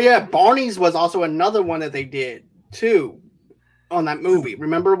that one. Oh yeah, Barney's was also another one that they did too on that movie.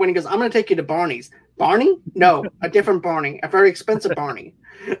 Remember when he goes, I'm going to take you to Barney's. Barney? No, a different Barney, a very expensive Barney.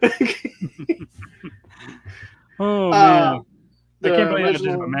 Oh man, I can't believe I just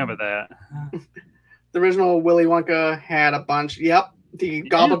remember that. The original Willy Wonka had a bunch. Yep, the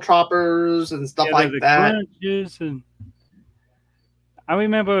Gobbletroppers and stuff like that. And I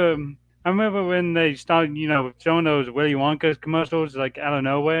remember when they started, showing those Willy Wonka commercials like out of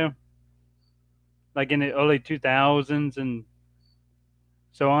nowhere, like in the early 2000s and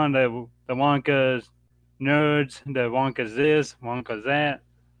so on. The Wonkas nerds, the Wonkas this, Wonkas that.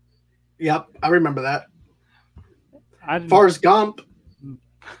 Yep, I remember that. Forrest Gump.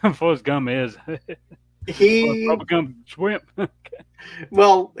 Forrest Gump is. Forrest Gump shrimp.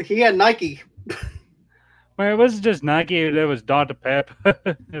 Well, he had Nike. Well, it wasn't just Nike. There was Dr.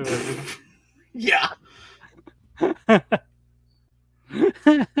 Pepper. Yeah. I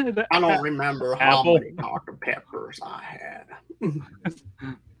don't remember how many Dr. Peppers I had.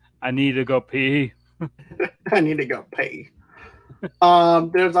 I need to go pee. I need to go pee.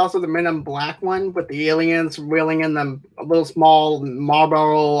 There's also the Men in Black one with the aliens wheeling in them a little small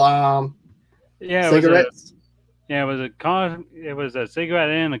Marlboro cigarettes. It was a cigarette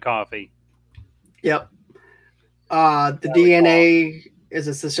and a coffee. Yep. The DNA is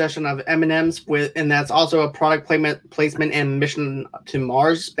a succession of M&Ms and that's also a product placement in Mission to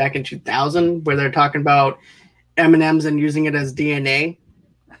Mars back in 2000, where they're talking about M&Ms and using it as DNA.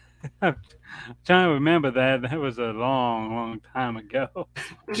 I'm trying to remember that. That was a long, long time ago.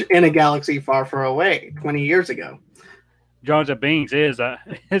 In a galaxy far, far away, 20 years ago. Jar Jar Binks is a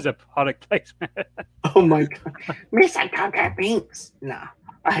product placement. Oh my god, Miss Jar Jar Binks. Nah,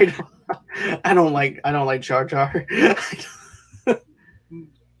 I don't like Jar Jar.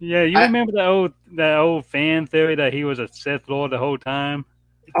 Yeah, you remember that old fan theory that he was a Sith Lord the whole time?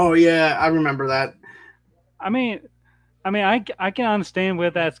 Oh yeah, I remember that. I mean, I can understand where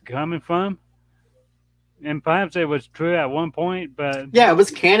that's coming from, and perhaps it was true at one point, but yeah, it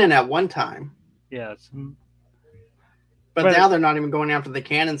was canon at one time. Yes, but now they're not even going after the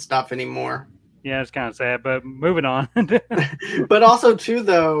canon stuff anymore. Yeah, it's kind of sad. But moving on. But also too,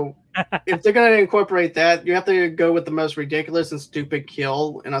 though, if they're going to incorporate that, you have to go with the most ridiculous and stupid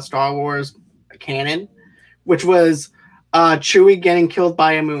kill in a Star Wars canon, which was Chewie getting killed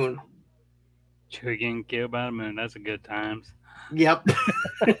by a moon. Chewie getting killed by a moon. That's a good times. Yep.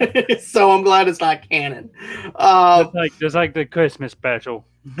 So I'm glad it's not canon. Just like the Christmas special.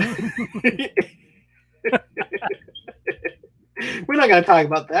 We're not going to talk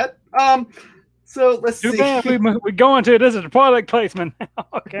about that. So let's see. Bad. We go into this is a product placement now.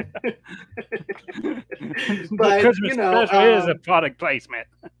 Okay. But Christmas special is a product placement.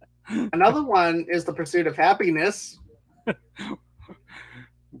 Another one is The Pursuit of Happiness.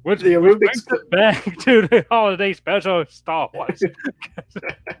 which The Rubik's brings us back to the holiday special of Star Wars.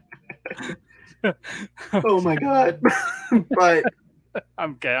 Oh my god! But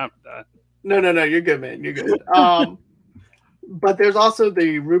I'm okay. I'm done. no, you're good, man. You're good. But there's also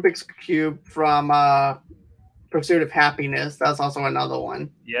the Rubik's Cube from Pursuit of Happiness. That's also another one.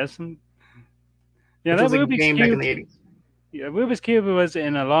 Yes. Yeah, Which that was a Rubik's game back in Cube. the 80s. Yeah, Rubik's Cube was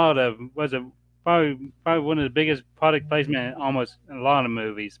in a lot of probably one of the biggest product placement in almost in a lot of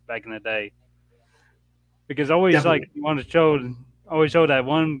movies back in the day. Because always Definitely. like you want to show that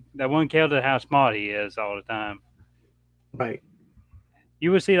one character how smart he is all the time. Right.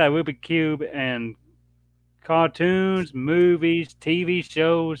 You would see that Rubik's Cube and cartoons, movies, TV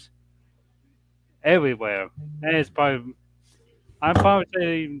shows, everywhere. That is probably I'd probably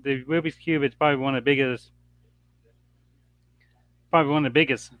say the Rubik's Cube is probably one of the biggest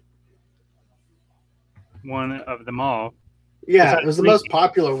one of them all. Yeah, Besides it was the Slinky. most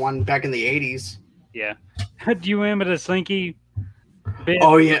popular one back in the 80s. Yeah. Do you remember the Slinky bit?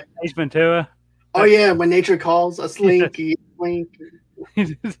 Oh yeah. Ace Ventura. Oh yeah, when nature calls, a slinky, slinky.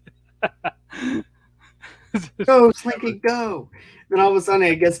 Go, Slinky, go. Then all of a sudden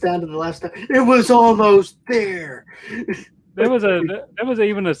it gets down to the last time. It was almost there. There was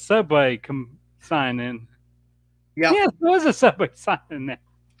even a Subway sign in. Yep. Yeah, there was a Subway sign in there.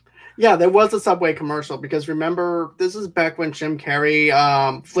 Yeah, there was a Subway commercial because remember, this is back when Jim Carrey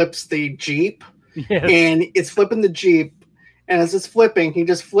flips the Jeep. Yes. And it's flipping the Jeep. And as it's flipping, he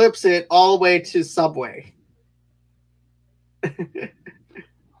just flips it all the way to Subway.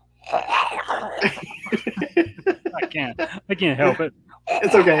 I can't help it.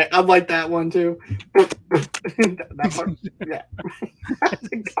 It's okay. I like that one too. That part, yeah.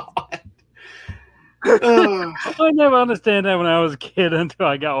 God. I never understand that when I was a kid until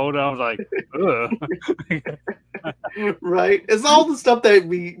I got older. I was like, ugh. Right? It's all the stuff that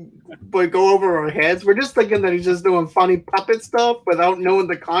we would go over our heads. We're just thinking that he's just doing funny puppet stuff without knowing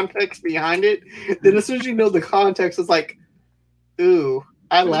the context behind it. Then as soon as you know the context, it's like, ooh,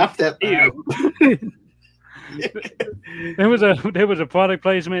 I laughed at that. There was a product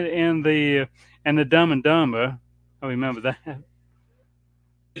placement in the Dumb and Dumber. I remember that.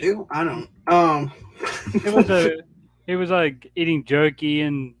 I don't. It was like eating jerky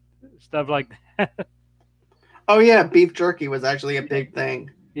and stuff like that. Oh yeah, beef jerky was actually a big thing.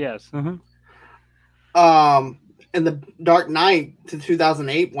 Yes. In the Dark Knight to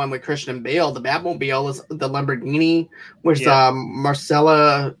 2008 one with Christian Bale, the Batmobile is the Lamborghini, which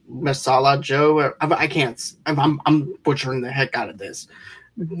Marsala Joe. I can't. I'm butchering the heck out of this,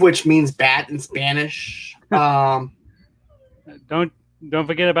 which means bat in Spanish. Don't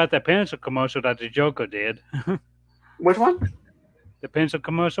forget about that pencil commercial that the Joker did. Which one? The pencil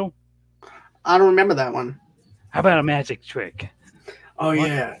commercial. I don't remember that one. How about a magic trick? Oh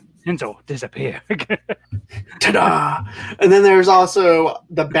yeah. Pencil disappear. Ta-da! And then there's also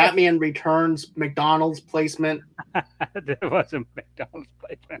the Batman Returns McDonald's placement. There was a McDonald's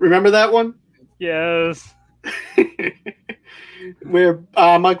placement. Remember that one? Yes. Where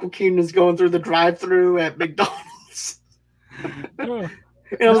Michael Keaton is going through the drive-thru at McDonald's. And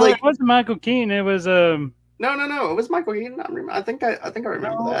I was like, it wasn't Michael Keaton. It was No. It was Michael Keaton. I think I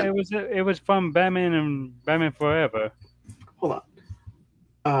remember that. It was from Batman and Batman Forever. Hold on.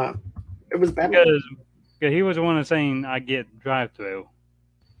 It was Batman. Because he was the one that's saying I get drive-through.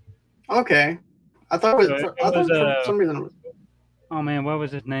 Okay. I thought it was. For some reason. It was, oh man, what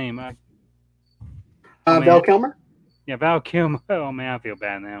was his name? Val Kilmer. Yeah, Val Kilmer. Oh man, I feel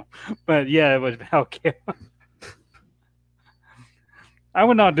bad now. But yeah, it was Val Kilmer. I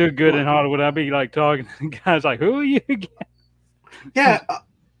would not do good in Hollywood. I'd be like talking to guys like, who are you again? Yeah,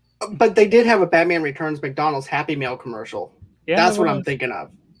 but they did have a Batman Returns McDonald's Happy Meal commercial. Yeah, that's what I'm thinking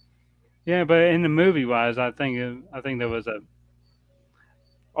of. Yeah, but in the movie wise, I think there was a.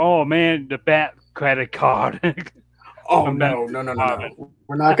 Oh man, the Bat credit card. Oh no!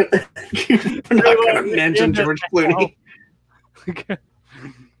 We're not gonna mention George Clooney.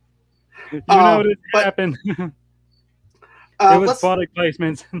 You know what happened. There was product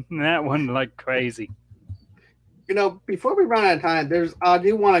placements in that one like crazy. You know, before we run out of time, I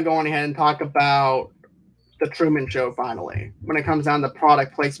do want to go on ahead and talk about the Truman Show finally. When it comes down to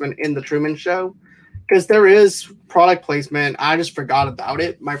product placement in the Truman Show, because there is product placement, I just forgot about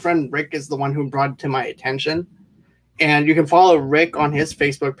it. My friend Rick is the one who brought it to my attention, and you can follow Rick on his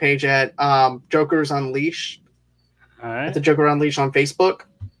Facebook page at Jokers Unleashed. All right. At the Joker Unleashed on Facebook.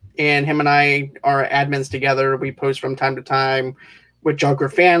 And him and I are admins together. We post from time to time with Joker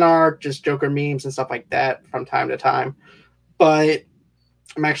fan art, just Joker memes and stuff like that from time to time. But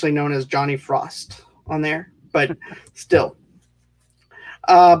I'm actually known as Johnny Frost on there. But still.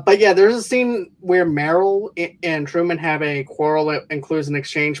 But yeah, there's a scene where Meryl and Truman have a quarrel that includes an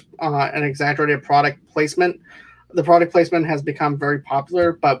exchange, an exaggerated product placement. The product placement has become very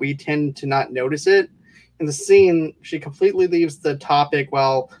popular, but we tend to not notice it. In the scene, she completely leaves the topic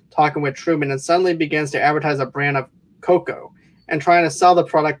while talking with Truman and suddenly begins to advertise a brand of cocoa and trying to sell the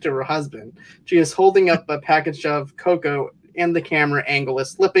product to her husband. She is holding up a package of cocoa and the camera angle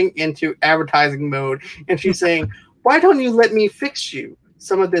is slipping into advertising mode, and she's saying, "Why don't you let me fix you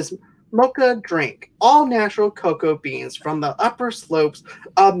some of this mocha drink, all natural cocoa beans from the upper slopes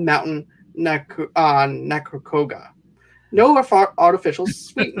of Mountain Nakakoga. No artificial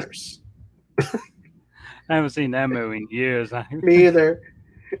sweeteners." I haven't seen that movie in years. Me either.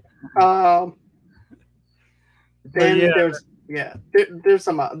 Um, then yeah. there's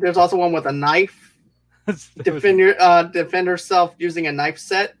some. There's also one with a knife. Defend herself using a knife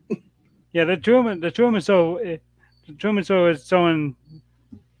set. Yeah, the Truman Show is showing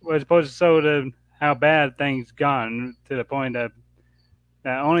was supposed to show how bad things gone to the point that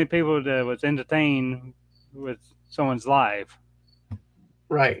only people that was entertained with someone's life.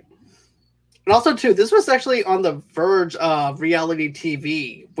 Right. And also, too, this was actually on the verge of reality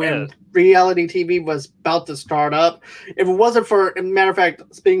TV when reality TV was about to start up. If it wasn't for, as a matter of fact,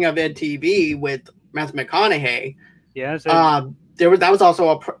 speaking of Ed TV with Matthew McConaughey, that was also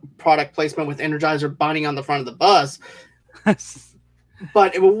a product placement with Energizer Bunny on the front of the bus.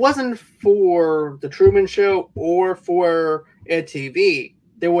 But if it wasn't for the Truman Show or for Ed TV,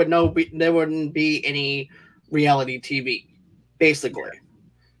 there wouldn't be any reality TV, basically.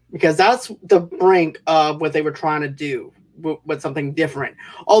 Because that's the brink of what they were trying to do with something different.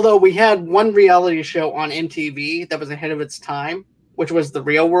 Although we had one reality show on MTV that was ahead of its time, which was The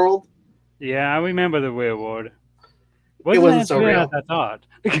Real World. Yeah, I remember The Real World. It wasn't so real. I thought.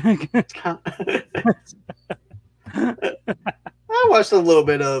 I watched a little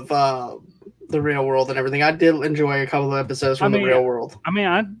bit of The Real World and everything. I did enjoy a couple of episodes from The Real World. I mean,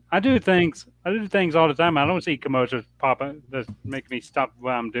 I do things all the time. I don't see commercials pop up that make me stop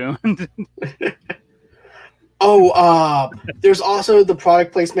what I'm doing. There's also the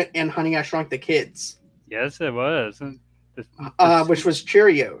product placement in Honey, I Shrunk the Kids. Yes, it was. Which was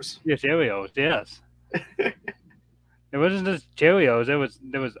Cheerios. Yeah, Cheerios, yes. It wasn't just Cheerios.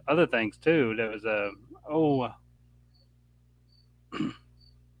 There was other things too. There was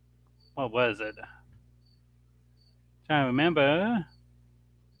what was it? Trying to remember,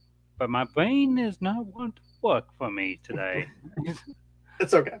 but my brain is not want to work for me today.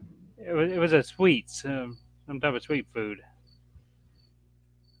 It's okay. It was a sweets, some type of sweet food.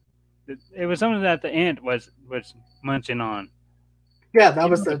 It was something that the ant was munching on. Yeah, that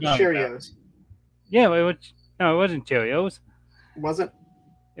was the Cheerios. Yeah, it wasn't Cheerios. Wasn't?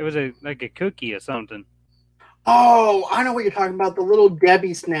 It was like a cookie or something. Oh, I know what you're talking about. The little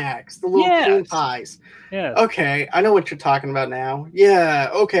Debbie snacks, the little cream pies. Yeah. Okay, I know what you're talking about now. Yeah,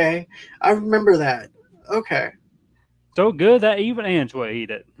 okay. I remember that. Okay. So good that even ants will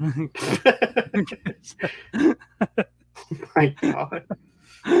eat it. My God.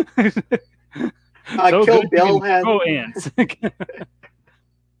 Kill Bill had ants.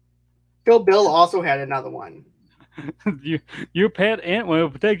 Kill Bill also had another one. Your pet ant will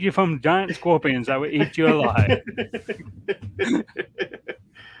protect you from giant scorpions that will eat you alive.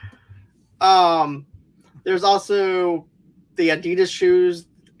 There's also the Adidas shoes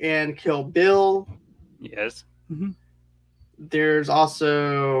in Kill Bill. Yes. Mm-hmm. There's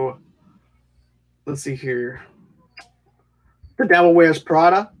also, let's see here, The Devil Wears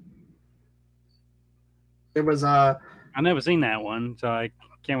Prada. There was I never seen that one, so I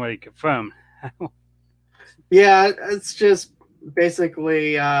can't really confirm. Yeah, it's just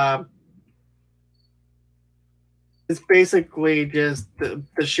basically just the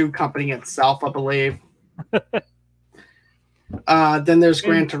shoe company itself, I believe. Then there's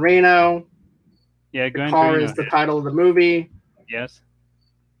Gran Torino. Yeah, Gran Car Torino is the title of the movie. Yes.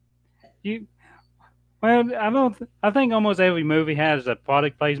 I think almost every movie has a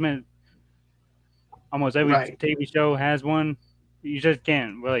product placement. Almost every TV show has one. You just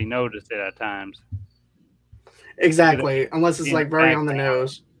can't really notice it at times. Exactly, unless it's like very on the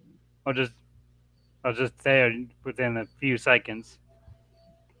nose. Or just there within a few seconds.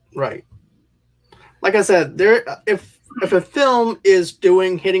 Right. Like I said, if a film is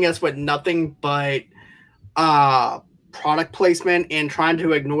hitting us with nothing but product placement and trying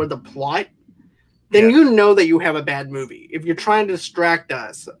to ignore the plot, then you know that you have a bad movie. If you're trying to distract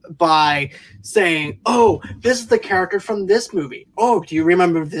us by saying, "Oh, this is the character from this movie. Oh, do you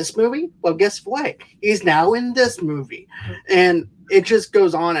remember this movie? Well, guess what? He's now in this movie." And it just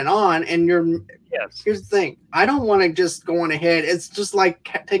goes on, and Yes. Here's the thing. I don't want to just go on ahead. It's just like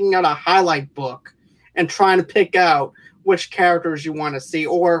taking out a highlight book and trying to pick out which characters you want to see,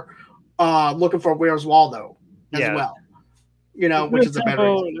 or looking for Where's Waldo as well. You know, which is a better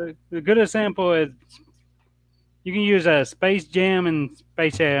example. The good example is you can use a Space Jam and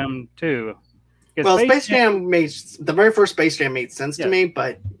Space Jam 2. Well, Space Jam makes the very first Space Jam made sense to me,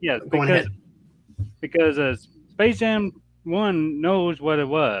 but go ahead. Because Space Jam 1 knows what it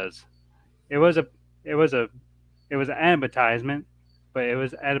was. It was an advertisement, but it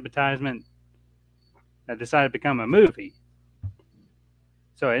was an advertisement that decided to become a movie.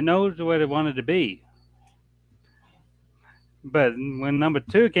 So it knows what it wanted to be. But when number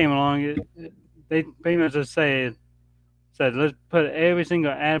 2 came along, they pretty much just said, let's put every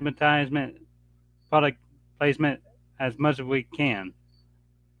single advertisement, product placement as much as we can.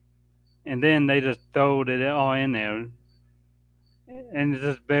 And then they just throwed it all in there. And it's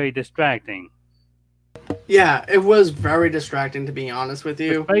just very distracting. Yeah, it was very distracting, to be honest with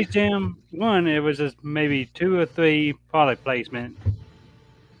you. With Space Jam 1, it was just maybe 2 or 3 product placement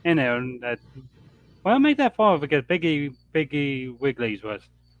in there. Well, make that far because Biggie Wiggly's was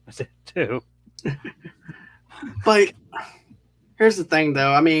it too. But here's the thing,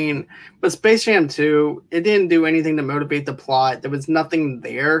 though. I mean, with Space Jam 2, it didn't do anything to motivate the plot. There was nothing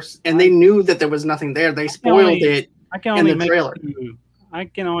there, and they knew that there was nothing there. They spoiled it in the trailer. I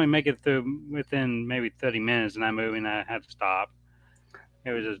can only make it through within maybe 30 minutes in that movie, and I had to stop.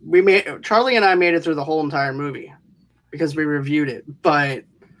 It was just Charlie and I made it through the whole entire movie because we reviewed it. But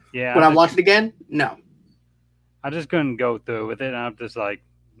yeah, when I watched it again, no. I just couldn't go through with it. And I'm just like,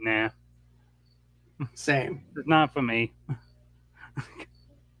 nah. Same. It's not for me.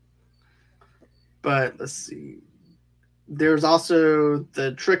 But let's see. There's also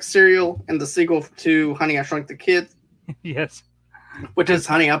the Trick cereal and the sequel to Honey, I Shrunk the Kids. Yes. Which is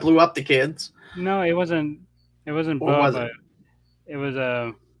Honey, I Blew Up the Kids. No, it wasn't. It wasn't. What was it? It was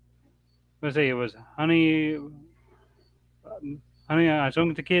let's see. It was Honey. Honey, I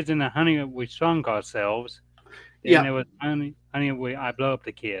Shrunk the Kids, and the Honey, We Shrunk Ourselves. And it was Honey, I Blew Up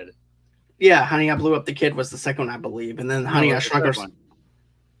the Kid. Yeah, Honey, I Blew Up the Kid was the second one, I believe, and then Honey, I Shrunk Ourselves.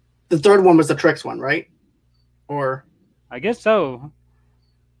 The third one was the Tricks one, right? Or I guess so,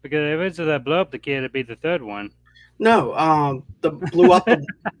 because if it's the Blow Up the Kid, it'd be the third one. No, the Blew Up.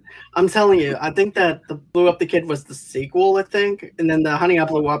 I'm telling you, I think that the Blew Up the Kid was the sequel, I think, and then the Honey, I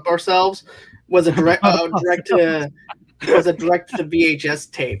Blew Up Ourselves was a direct to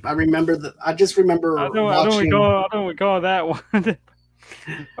VHS tape. I remember that. I just remember. I don't recall that one.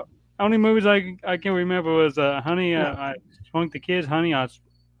 Only movies I can remember was Honey, I Shrunk the Kids, Honey, I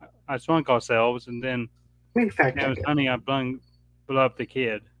Shrunk Ourselves, and then it was Honey, I Blew Up the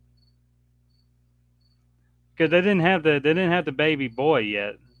Kid. Because they didn't have the baby boy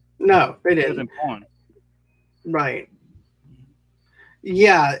yet. No, they didn't. It wasn't born. Right.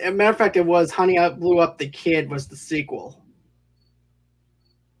 Yeah, as a matter of fact, it was Honey, I Blew Up the Kid was the sequel.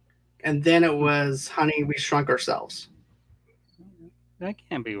 And then it was Honey, We Shrunk Ourselves. That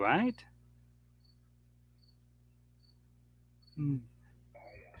can't be right.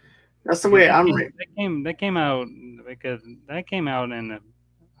 That's the way I'm reading. That came out because that came out in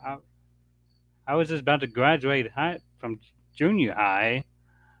I was just about to graduate from junior high.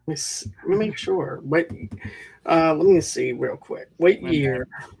 Let me make sure. Wait, let me see real quick. What year?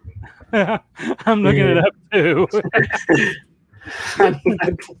 I'm looking it up too.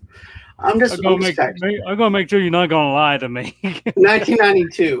 I'm gonna make sure you're not gonna lie to me.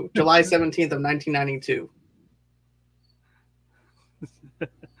 1992, July 17th of 1992.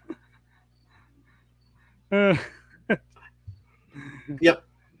 Yep.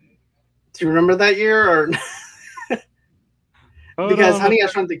 Do you remember that year, or because Honey, I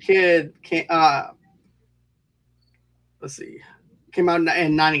Shrunk the Kid came out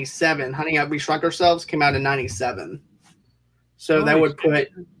in 97. Honey, We Shrunk Ourselves came out in 97. So that would put.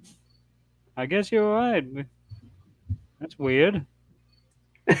 I guess you're right. That's weird.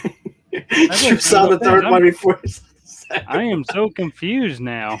 You saw the third one before. I am so confused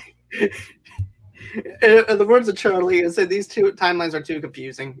now. In the words of Charlie, it said these two timelines are too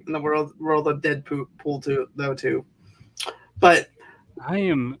confusing in the world of Deadpool 2, though, too. But I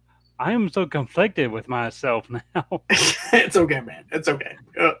am so conflicted with myself now. It's okay, man. It's okay.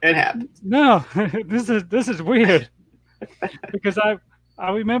 It happens. No, this is weird because I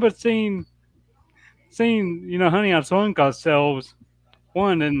remember seeing Honey, I Shrunk Ourselves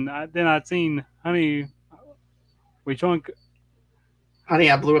one, and then I'd seen Honey, We Shrunk. Honey,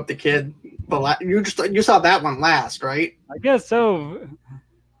 I Blew Up the Kid. But you saw that one last, right? I guess so.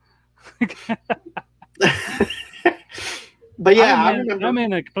 But yeah, I remember. I'm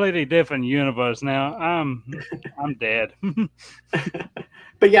in a completely different universe now. I'm dead.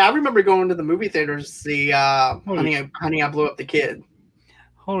 But yeah, I remember going to the movie theaters to see Honey, I Blew Up the Kid.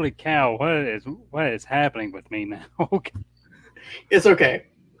 Holy cow! What is happening with me now? Okay. It's okay.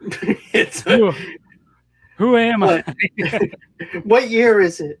 Who am I? What year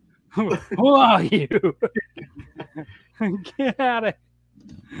is it? Who are you? Get out of here.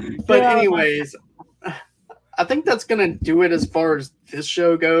 But anyways, I think that's going to do it as far as this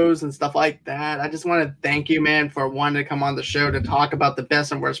show goes and stuff like that. I just want to thank you, man, for wanting to come on the show to talk about the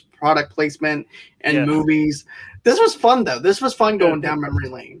best and worst product placement and movies. This was fun, though. This was fun going down memory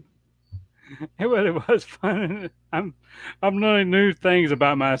lane. It really was fun. I'm learning new things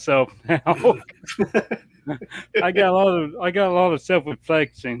about myself now. I got a lot of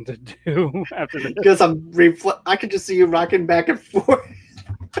self-reflection to do after this. Because I could just see you rocking back and forth.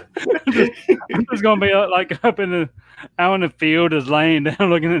 I'm just gonna be like up out in the field, just laying down,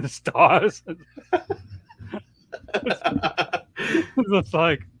 looking at the stars. It's just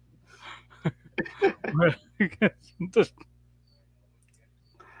like,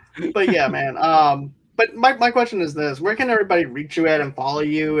 but yeah, man. But my question is this: where can everybody reach you at and follow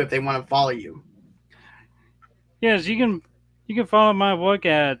you if they want to follow you? Yes, you can follow my work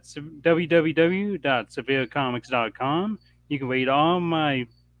at www.severecomics.com. You can read all my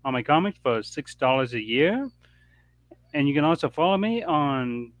comics for $6 a year, and you can also follow me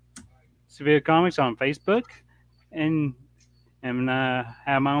on Severe Comics on Facebook, and I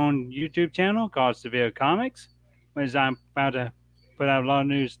have my own YouTube channel called Severe Comics, which I'm about to put out a lot of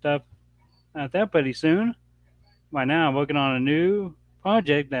new stuff out there pretty soon. Right now, I'm working on a new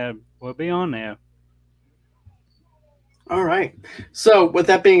project that will be on there. All right. So with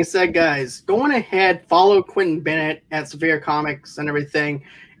that being said, guys, go on ahead, follow Quentin Bennett at Severe Comics and everything,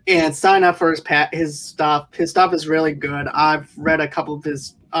 and sign up for his stuff. His stuff is really good. I've read a couple of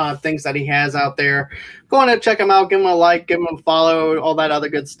his things that he has out there. Go on and check him out. Give him a like. Give him a follow. All that other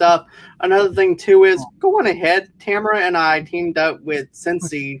good stuff. Another thing, too, is go on ahead. Tamara and I teamed up with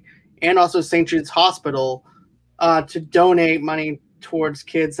Cincy and also St. Jude's Hospital to donate money towards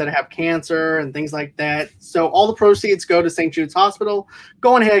kids that have cancer and things like that. So all the proceeds go to St. Jude's Hospital.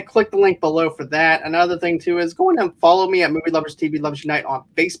 Go on ahead, click the link below for that. Another thing too is go on and follow me at Movie Lovers TV Loves Unite on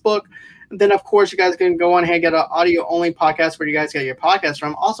Facebook. And then of course you guys can go on ahead and get an audio only podcast where you guys get your podcast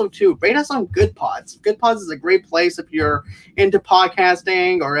from. Also too, rate us on Good Pods. Good Pods is a great place if you're into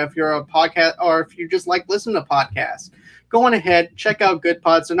podcasting or if you're a podcast or if you just like listening to podcasts. Go on ahead, check out Good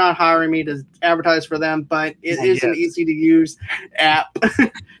Pods. They're not hiring me to advertise for them, but it is an easy to use app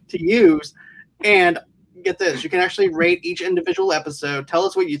to use. And get this, you can actually rate each individual episode, tell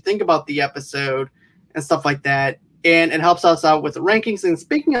us what you think about the episode and stuff like that. And it helps us out with the rankings. And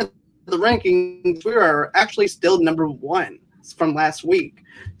speaking of the rankings, we are actually still number 1 from last week.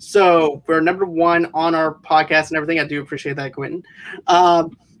 So we're number 1 on our podcast and everything. I do appreciate that, Quentin.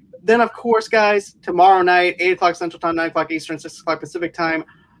 Then, of course, guys, tomorrow night, 8 o'clock Central Time, 9 o'clock Eastern, 6 o'clock Pacific Time,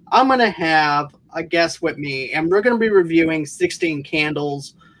 I'm going to have a guest with me, and we're going to be reviewing 16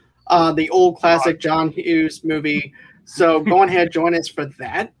 Candles, the old classic John Hughes movie. So go ahead, join us for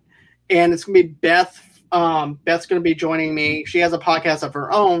that. And it's going to be Beth. Beth's going to be joining me. She has a podcast of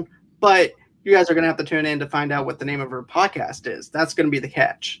her own, but you guys are going to have to tune in to find out what the name of her podcast is. That's going to be the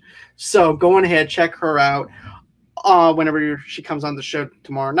catch. So go on ahead, check her out. Whenever she comes on the show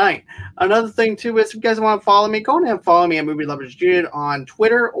tomorrow night. Another thing too is if you guys want to follow me, go ahead and follow me at Movie Lovers Unit on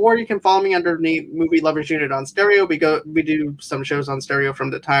Twitter, or you can follow me underneath Movie Lovers Unit on Stereo. We do some shows on Stereo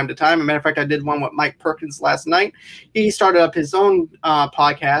from time to time. As a matter of fact, I did one with Mike Perkins last night. He started up his own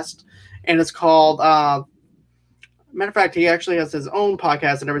podcast, and it's called. Matter of fact, he actually has his own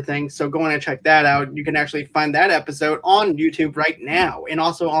podcast and everything. So go on and check that out. You can actually find that episode on YouTube right now, and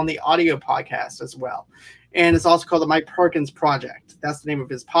also on the audio podcast as well. And it's also called the Mike Perkins Project. That's the name of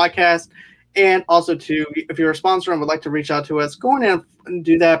his podcast. And also, too, if you're a sponsor and would like to reach out to us, go on and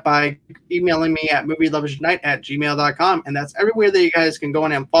do that by emailing me at movieloversunite@gmail.com. And that's everywhere that you guys can go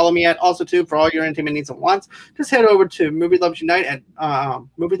on and follow me at. Also, too, for all your entertainment needs and wants, just head over to Movie Lovers Unite at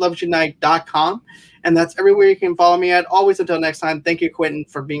movieloversunite.com. And that's everywhere you can follow me at. Always until next time, thank you, Quentin,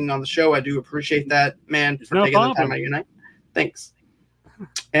 for being on the show. I do appreciate that, man, for taking the time out of your night. Thanks.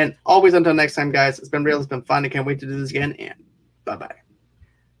 And always until next time, guys, it's been real. It's been fun. I can't wait to do this again. And bye-bye.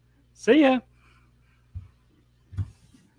 See ya.